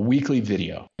a weekly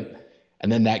video,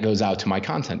 and then that goes out to my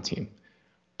content team.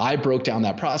 I broke down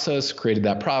that process, created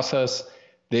that process.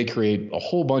 They create a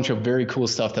whole bunch of very cool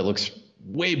stuff that looks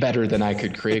way better than I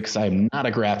could create, because I'm not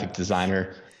a graphic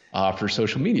designer for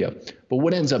social media. But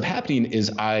what ends up happening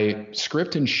is I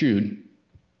script and shoot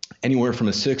anywhere from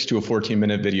a 6 to a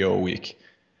 14-minute video a week.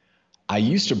 I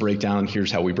used to break down,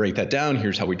 here's how we break that down,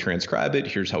 here's how we transcribe it,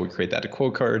 here's how we create that to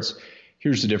quote cards,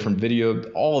 here's a different video,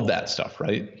 all of that stuff,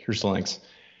 right? Here's the links.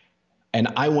 And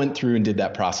I went through and did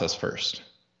that process first.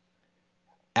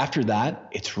 After that,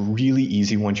 it's really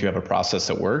easy once you have a process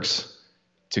that works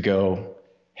to go,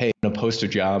 hey, I'm going to post a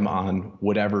job on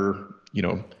whatever,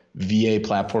 VA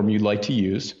platform you'd like to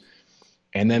use.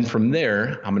 And then from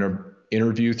there, I'm going to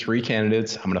interview 3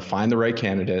 candidates. I'm going to find the right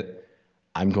candidate.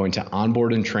 I'm going to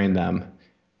onboard and train them.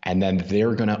 And then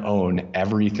they're going to own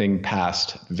everything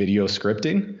past video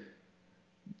scripting,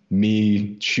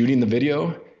 me shooting the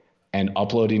video and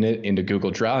uploading it into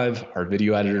Google Drive. Our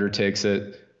video editor takes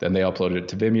it. Then they upload it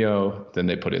to Vimeo, then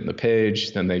they put it in the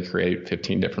page, then they create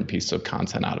 15 different pieces of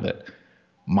content out of it.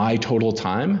 My total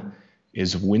time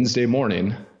is Wednesday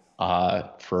morning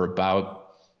for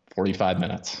about 45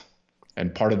 minutes.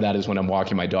 And part of that is when I'm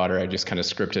walking my daughter, I just kind of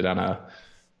script it on a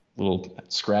little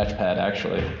scratch pad,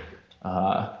 actually.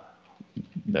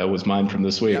 That was mine from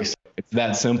this week. Yeah. So it's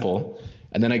that simple.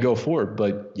 And then I go forward.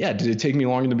 But yeah, did it take me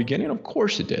long in the beginning? Of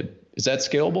course it did. Is that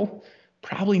scalable?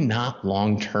 Probably not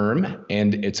long term,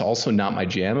 and it's also not my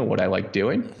jam and what I like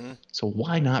doing. Mm-hmm. So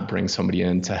why not bring somebody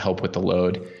in to help with the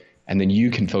load, and then you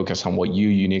can focus on what you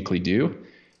uniquely do,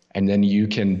 and then you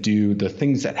can do the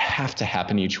things that have to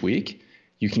happen each week.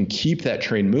 You can keep that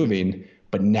train moving,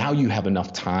 but now you have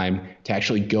enough time to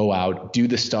actually go out, do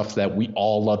the stuff that we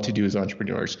all love to do as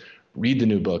entrepreneurs. Read the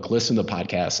new book, listen to the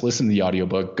podcast, listen to the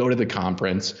audiobook, go to the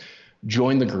conference,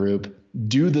 join the group,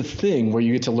 do the thing where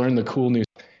you get to learn the cool new.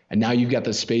 And now you've got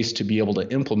the space to be able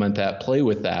to implement that, play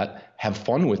with that, have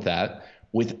fun with that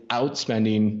without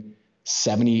spending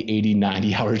 70, 80,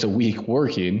 90 hours a week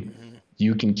working. Mm-hmm.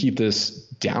 You can keep this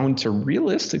down to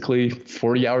realistically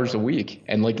 40 hours a week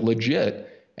and like legit,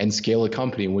 and scale a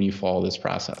company when you follow this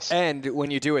process. And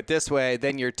when you do it this way,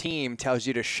 then your team tells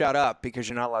you to shut up because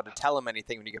you're not allowed to tell them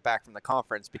anything when you get back from the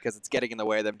conference, because it's getting in the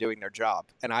way of them doing their job.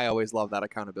 And I always love that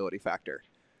accountability factor.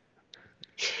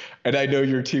 And I know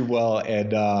your team well,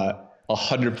 and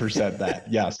 100%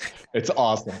 that. Yes, it's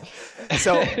awesome.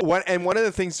 So one of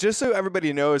the things, just so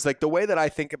everybody knows, like the way that I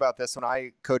think about this when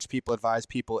I coach people, advise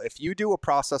people, if you do a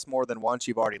process more than once,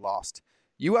 you've already lost.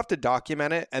 You have to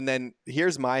document it. And then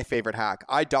here's my favorite hack.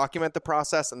 I document the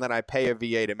process, and then I pay a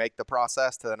VA to make the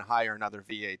process, to then hire another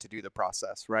VA to do the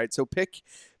process, right? So pick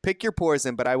your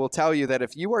poison. But I will tell you that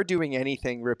if you are doing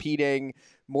anything repeating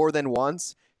more than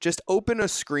once, just open a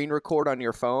screen record on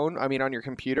your phone, on your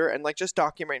computer, and like just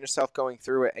document yourself going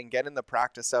through it and get in the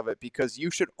practice of it, because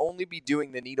you should only be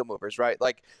doing the needle movers, right?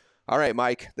 Like, all right,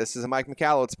 Mike, this is a Mike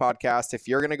McCallow's podcast. If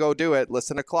you're going to go do it,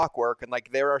 listen to Clockwork. And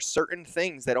like, there are certain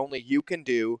things that only you can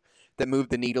do that move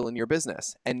the needle in your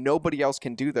business, and nobody else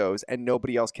can do those, and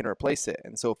nobody else can replace it.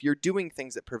 And so if you're doing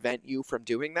things that prevent you from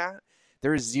doing that,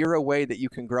 there is zero way that you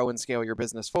can grow and scale your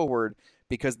business forward,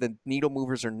 because the needle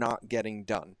movers are not getting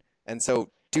done. And so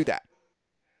do that.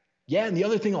 Yeah. And the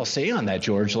other thing I'll say on that,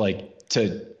 George, like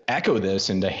to echo this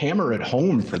and to hammer it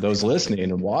home for those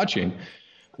listening and watching,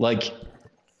 like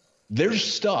there's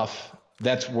stuff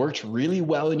that's worked really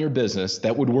well in your business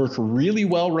that would work really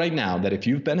well right now, that if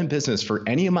you've been in business for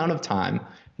any amount of time,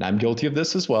 and I'm guilty of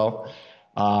this as well,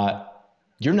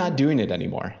 you're not doing it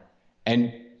anymore.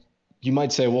 And you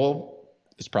might say, well,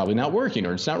 it's probably not working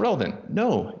or it's not relevant.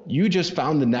 No, you just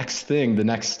found the next thing, the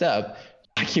next step,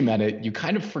 document it. You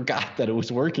kind of forgot that it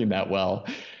was working that well.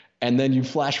 And then you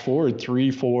flash forward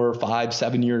 3, 4, 5,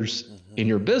 7 years in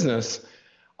your business.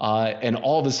 And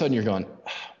all of a sudden you're going,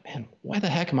 oh, man, why the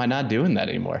heck am I not doing that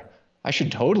anymore? I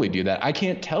should totally do that. I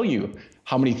can't tell you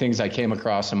how many things I came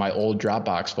across in my old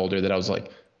Dropbox folder that I was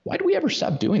like, why do we ever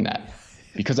stop doing that?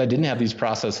 Because I didn't have these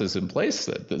processes in place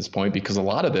at this point, because a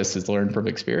lot of this is learned from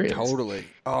experience. Totally.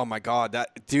 Oh my God. That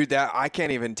I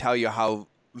can't even tell you how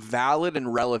valid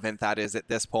and relevant that is at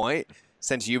this point,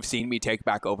 since you've seen me take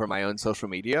back over my own social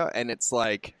media. And it's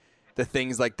like the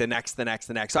things like the next. So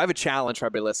I have a challenge for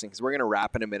everybody listening, because we're going to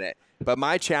wrap in a minute. But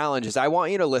my challenge is I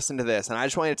want you to listen to this, and I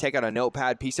just want you to take out a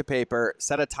notepad, piece of paper,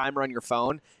 set a timer on your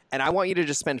phone, and I want you to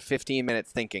just spend 15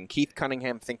 minutes thinking. Keith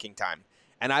Cunningham thinking time.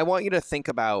 And I want you to think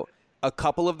about a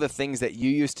couple of the things that you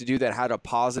used to do that had a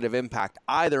positive impact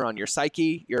either on your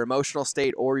psyche, your emotional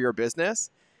state, or your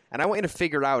business. And I want you to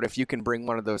figure out if you can bring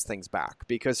one of those things back.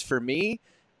 Because for me,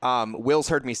 Will's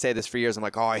heard me say this for years. I'm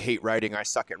like, oh, I hate writing. I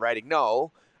suck at writing.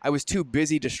 No, I was too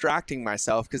busy distracting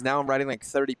myself, because now I'm writing like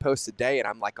 30 posts a day and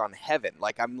I'm like on heaven.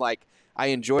 I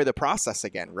enjoy the process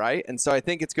again, right? And so I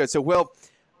think it's good. So Will,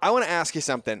 I want to ask you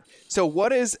something. So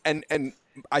what is, and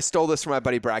I stole this from my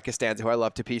buddy Brad Costanza, who I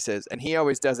love to pieces, and he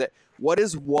always does it. What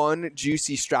is one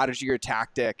juicy strategy or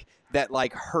tactic that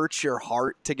like hurts your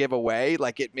heart to give away?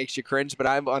 Like it makes you cringe, but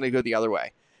I'm going to go the other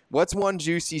way. What's one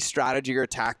juicy strategy or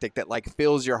tactic that like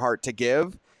fills your heart to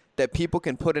give, that people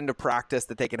can put into practice,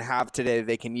 that they can have today,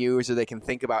 they can use, or they can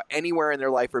think about anywhere in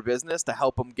their life or business to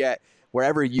help them get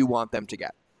wherever you want them to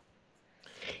get?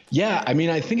 Yeah,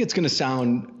 I think it's going to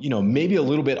sound, maybe a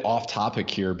little bit off topic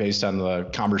here based on the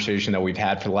conversation that we've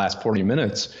had for the last 40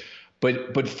 minutes,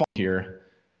 but here,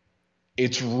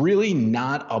 it's really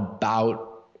not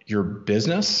about your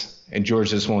business. And George,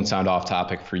 this won't sound off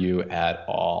topic for you at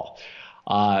all.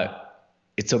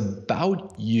 It's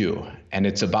about you, and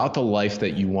it's about the life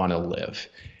that you want to live.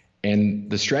 And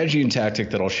the strategy and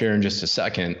tactic that I'll share in just a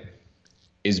second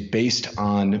is based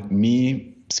on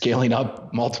me scaling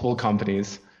up multiple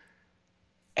companies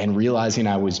and realizing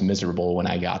I was miserable when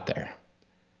I got there.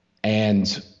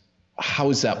 And how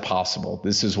is that possible?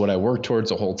 This is what I worked towards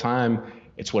the whole time.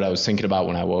 It's what I was thinking about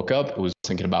when I woke up. It was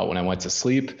thinking about when I went to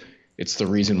sleep. It's the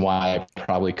reason why I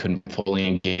probably couldn't fully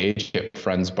engage at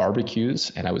friends'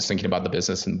 barbecues. And I was thinking about the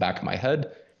business in the back of my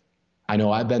head. I know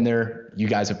I've been there. You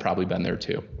guys have probably been there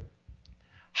too.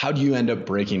 How do you end up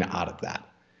breaking out of that?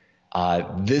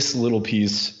 This little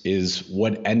piece is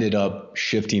what ended up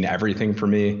shifting everything for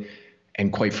me,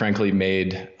 and quite frankly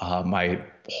made my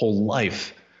whole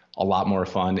life a lot more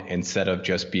fun, instead of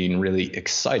just being really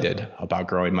excited about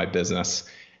growing my business.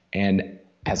 And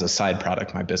as a side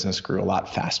product, my business grew a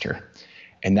lot faster.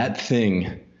 And that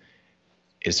thing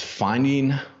is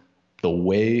finding the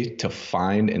way to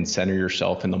find and center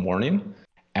yourself in the morning.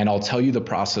 And I'll tell you the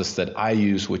process that I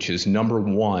use, which is number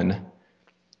one,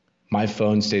 my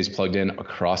phone stays plugged in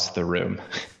across the room,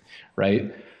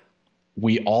 right?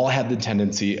 We all have the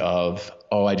tendency of,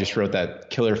 oh, I just wrote that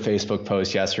killer Facebook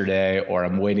post yesterday, or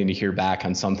I'm waiting to hear back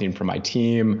on something from my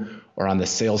team or on the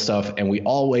sales stuff. And we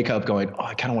all wake up going, oh,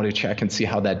 I kind of want to check and see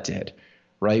how that did,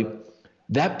 right?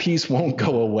 That piece won't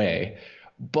go away.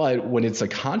 But when it's a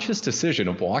conscious decision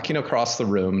of walking across the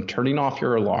room, turning off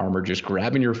your alarm, or just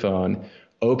grabbing your phone,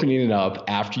 opening it up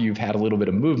after you've had a little bit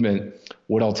of movement,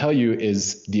 what I'll tell you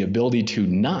is the ability to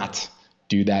not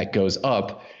do that goes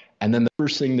up. And then the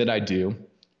first thing that I do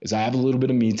is I have a little bit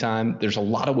of me time. There's a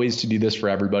lot of ways to do this for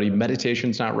everybody.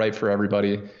 Meditation's not right for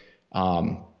everybody.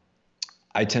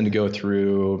 I tend to go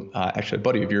through, actually a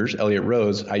buddy of yours, Elliot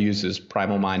Rose, I use his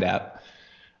Primal Mind app.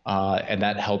 And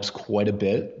that helps quite a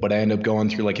bit, but I end up going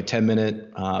through like a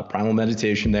 10-minute primal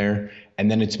meditation there,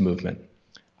 and then it's movement.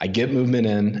 I get movement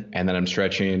in, and then I'm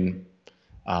stretching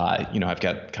I've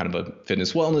got kind of a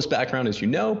fitness wellness background, as you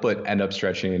know, but end up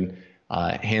stretching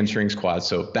hamstrings, quads.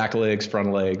 So back legs,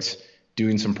 front legs,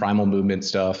 doing some primal movement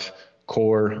stuff,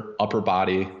 core, upper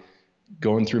body,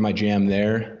 going through my jam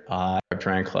there. I've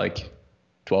drank like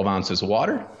 12 ounces of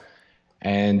water.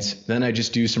 And then I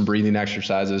just do some breathing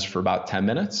exercises for about 10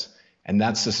 minutes. And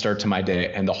that's the start to my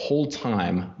day. And the whole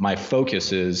time, my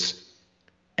focus is,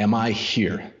 am I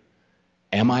here?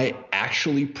 Am I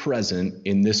actually present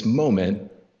in this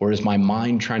moment? Or is my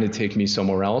mind trying to take me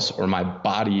somewhere else? Or my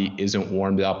body isn't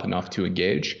warmed up enough to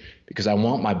engage? Because I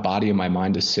want my body and my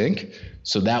mind to sync.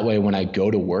 So that way, when I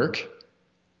go to work,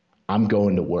 I'm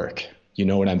going to work. You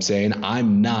know what I'm saying?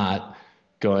 I'm not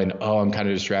going, oh, I'm kind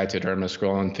of distracted, or I'm going to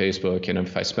scroll on Facebook. And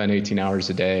if I spend 18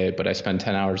 hours a day, but I spend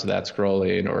 10 hours of that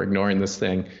scrolling or ignoring this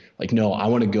thing, like, no, I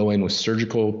want to go in with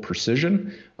surgical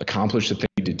precision, accomplish the thing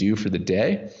I need to do for the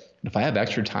day. And if I have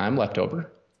extra time left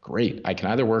over, great. I can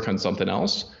either work on something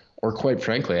else, or quite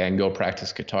frankly, I can go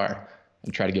practice guitar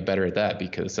and try to get better at that,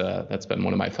 because that's been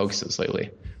one of my focuses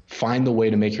lately. Find the way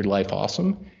to make your life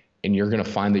awesome, and you're going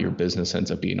to find that your business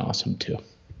ends up being awesome too.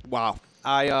 Wow.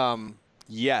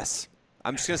 Yes.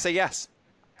 I'm just going to say yes.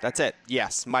 That's it.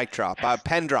 Yes. Mic drop.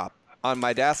 Pen drop on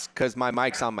my desk because my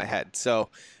mic's on my head. So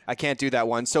I can't do that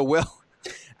one. So Will,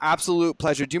 absolute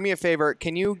pleasure. Do me a favor.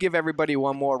 Can you give everybody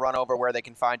one more run over where they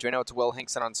can find you? I know it's Will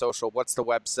Hinkson on social. What's the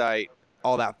website?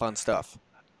 All that fun stuff.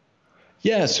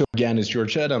 Yeah. So again, as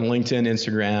George said, on LinkedIn,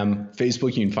 Instagram,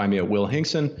 Facebook, you can find me at Will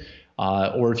Hinkson.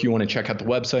 Or if you want to check out the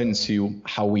website and see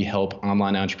how we help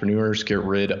online entrepreneurs get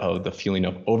rid of the feeling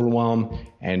of overwhelm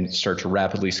and start to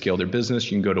rapidly scale their business,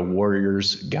 you can go to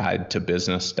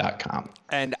warriorsguidetobusiness.com.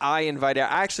 And I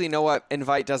actually know what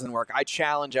invite doesn't work. I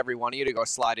challenge every one of you to go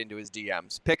slide into his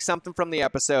DMs. Pick something from the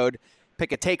episode,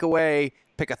 pick a takeaway,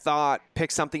 pick a thought, pick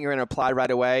something you're going to apply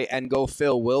right away, and go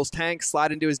fill Will's tank.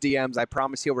 Slide into his DMs. I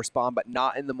promise he'll respond, but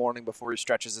not in the morning before he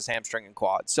stretches his hamstring and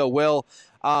quad. So, Will,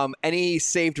 any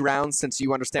saved rounds, since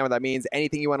you understand what that means?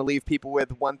 Anything you want to leave people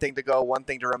with? One thing to go, one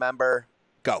thing to remember?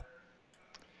 Go.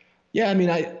 Yeah, I mean,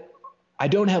 I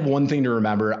don't have one thing to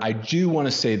remember. I do want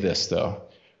to say this, though.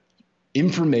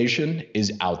 Information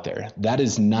is out there. That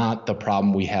is not the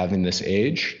problem we have in this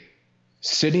age.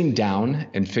 Sitting down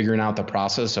and figuring out the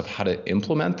process of how to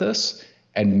implement this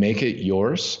and make it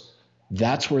yours,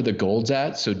 that's where the gold's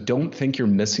at. So don't think you're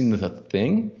missing the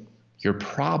thing. You're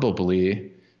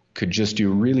probably could just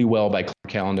do really well by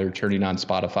calendar, turning on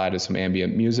Spotify to some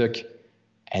ambient music,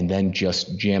 and then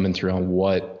just jamming through on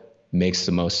what makes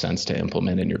the most sense to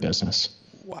implement in your business.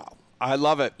 Wow. I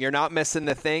love it. You're not missing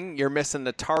the thing. You're missing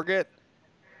the target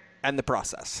and the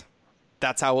process.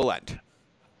 That's how we'll end.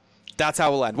 That's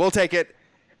how we'll end. We'll take it.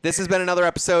 This has been another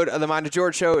episode of the Mind of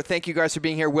George Show. Thank you guys for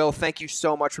being here. Will, thank you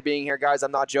so much for being here, guys.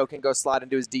 I'm not joking. Go slide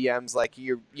into his DMs like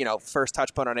your first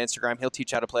touch point on Instagram. He'll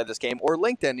teach you how to play this game, or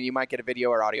LinkedIn, and you might get a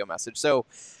video or audio message. So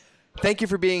thank you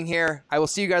for being here. I will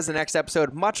see you guys in the next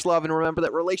episode. Much love, and remember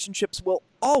that relationships will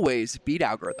always beat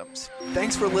algorithms.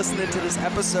 Thanks for listening to this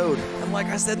episode. And like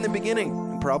I said in the beginning,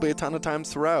 and probably a ton of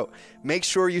times throughout, make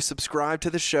sure you subscribe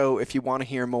to the show if you want to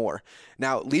hear more.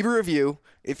 Now, leave a review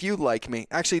if you like me.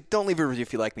 Actually, don't leave a review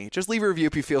if you like me. Just leave a review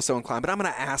if you feel so inclined. But I'm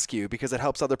going to ask you because it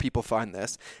helps other people find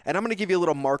this. And I'm going to give you a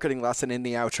little marketing lesson in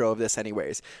the outro of this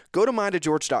anyways. Go to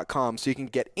mindofgeorge.com so you can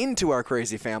get into our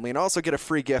crazy family and also get a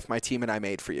free gift my team and I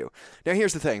made for you. Now,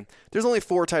 here's the thing. There's only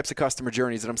 4 types of customer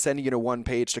journeys, and I'm sending you to one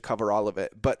page to cover all of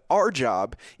it. But our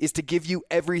job is to give you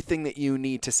everything that you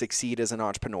need to succeed as an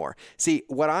entrepreneur. See,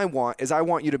 what I want is I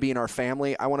want you to be in our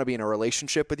family. I want to be in a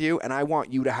relationship with you, and I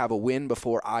want you to have a win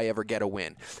before I ever get a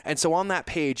win. And so on that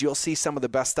page, you'll see some of the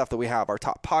best stuff that we have, our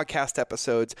top podcast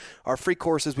episodes, our free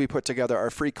courses we put together, our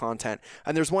free content.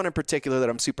 And there's one in particular that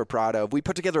I'm super proud of. We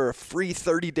put together a free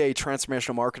 30-day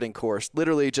transformational marketing course.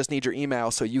 Literally just need your email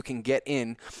so you can get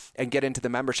in and get into the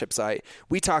membership site.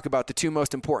 We talk about the 2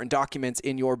 most important documents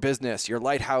in your business, your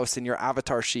lighthouse and your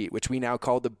avatar sheet, which we now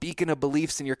call the beacon of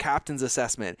beliefs in your captain's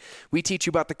assessment. We teach you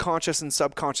about the conscious and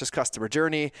subconscious customer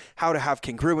journey, how to have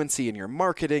congruency in your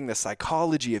marketing, the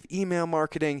psychology of email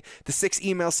marketing, the 6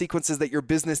 email sequences that your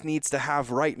business needs to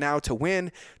have right now to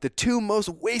win, the 2 most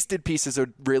wasted pieces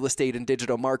of real estate and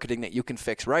digital marketing that you can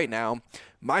fix right now,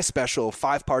 my special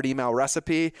 5-part email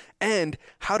recipe, and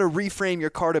how to reframe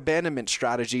your cart abandonment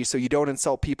strategy so you don't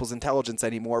insult people's intelligence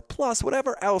anymore, plus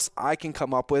whatever else I can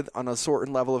come up with on a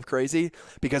certain level of crazy,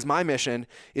 because my mission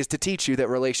is to teach you that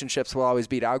relationships will always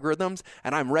beat algorithms,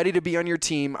 and I'm ready to be on your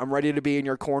team, I'm ready to be in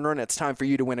your corner, and it's time for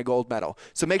you to win a gold medal.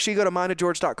 So make sure you go to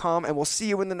mindofgeorge.com, and we'll see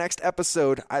you in the next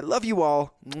episode. I love you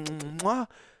all. Mwah.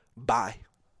 Bye.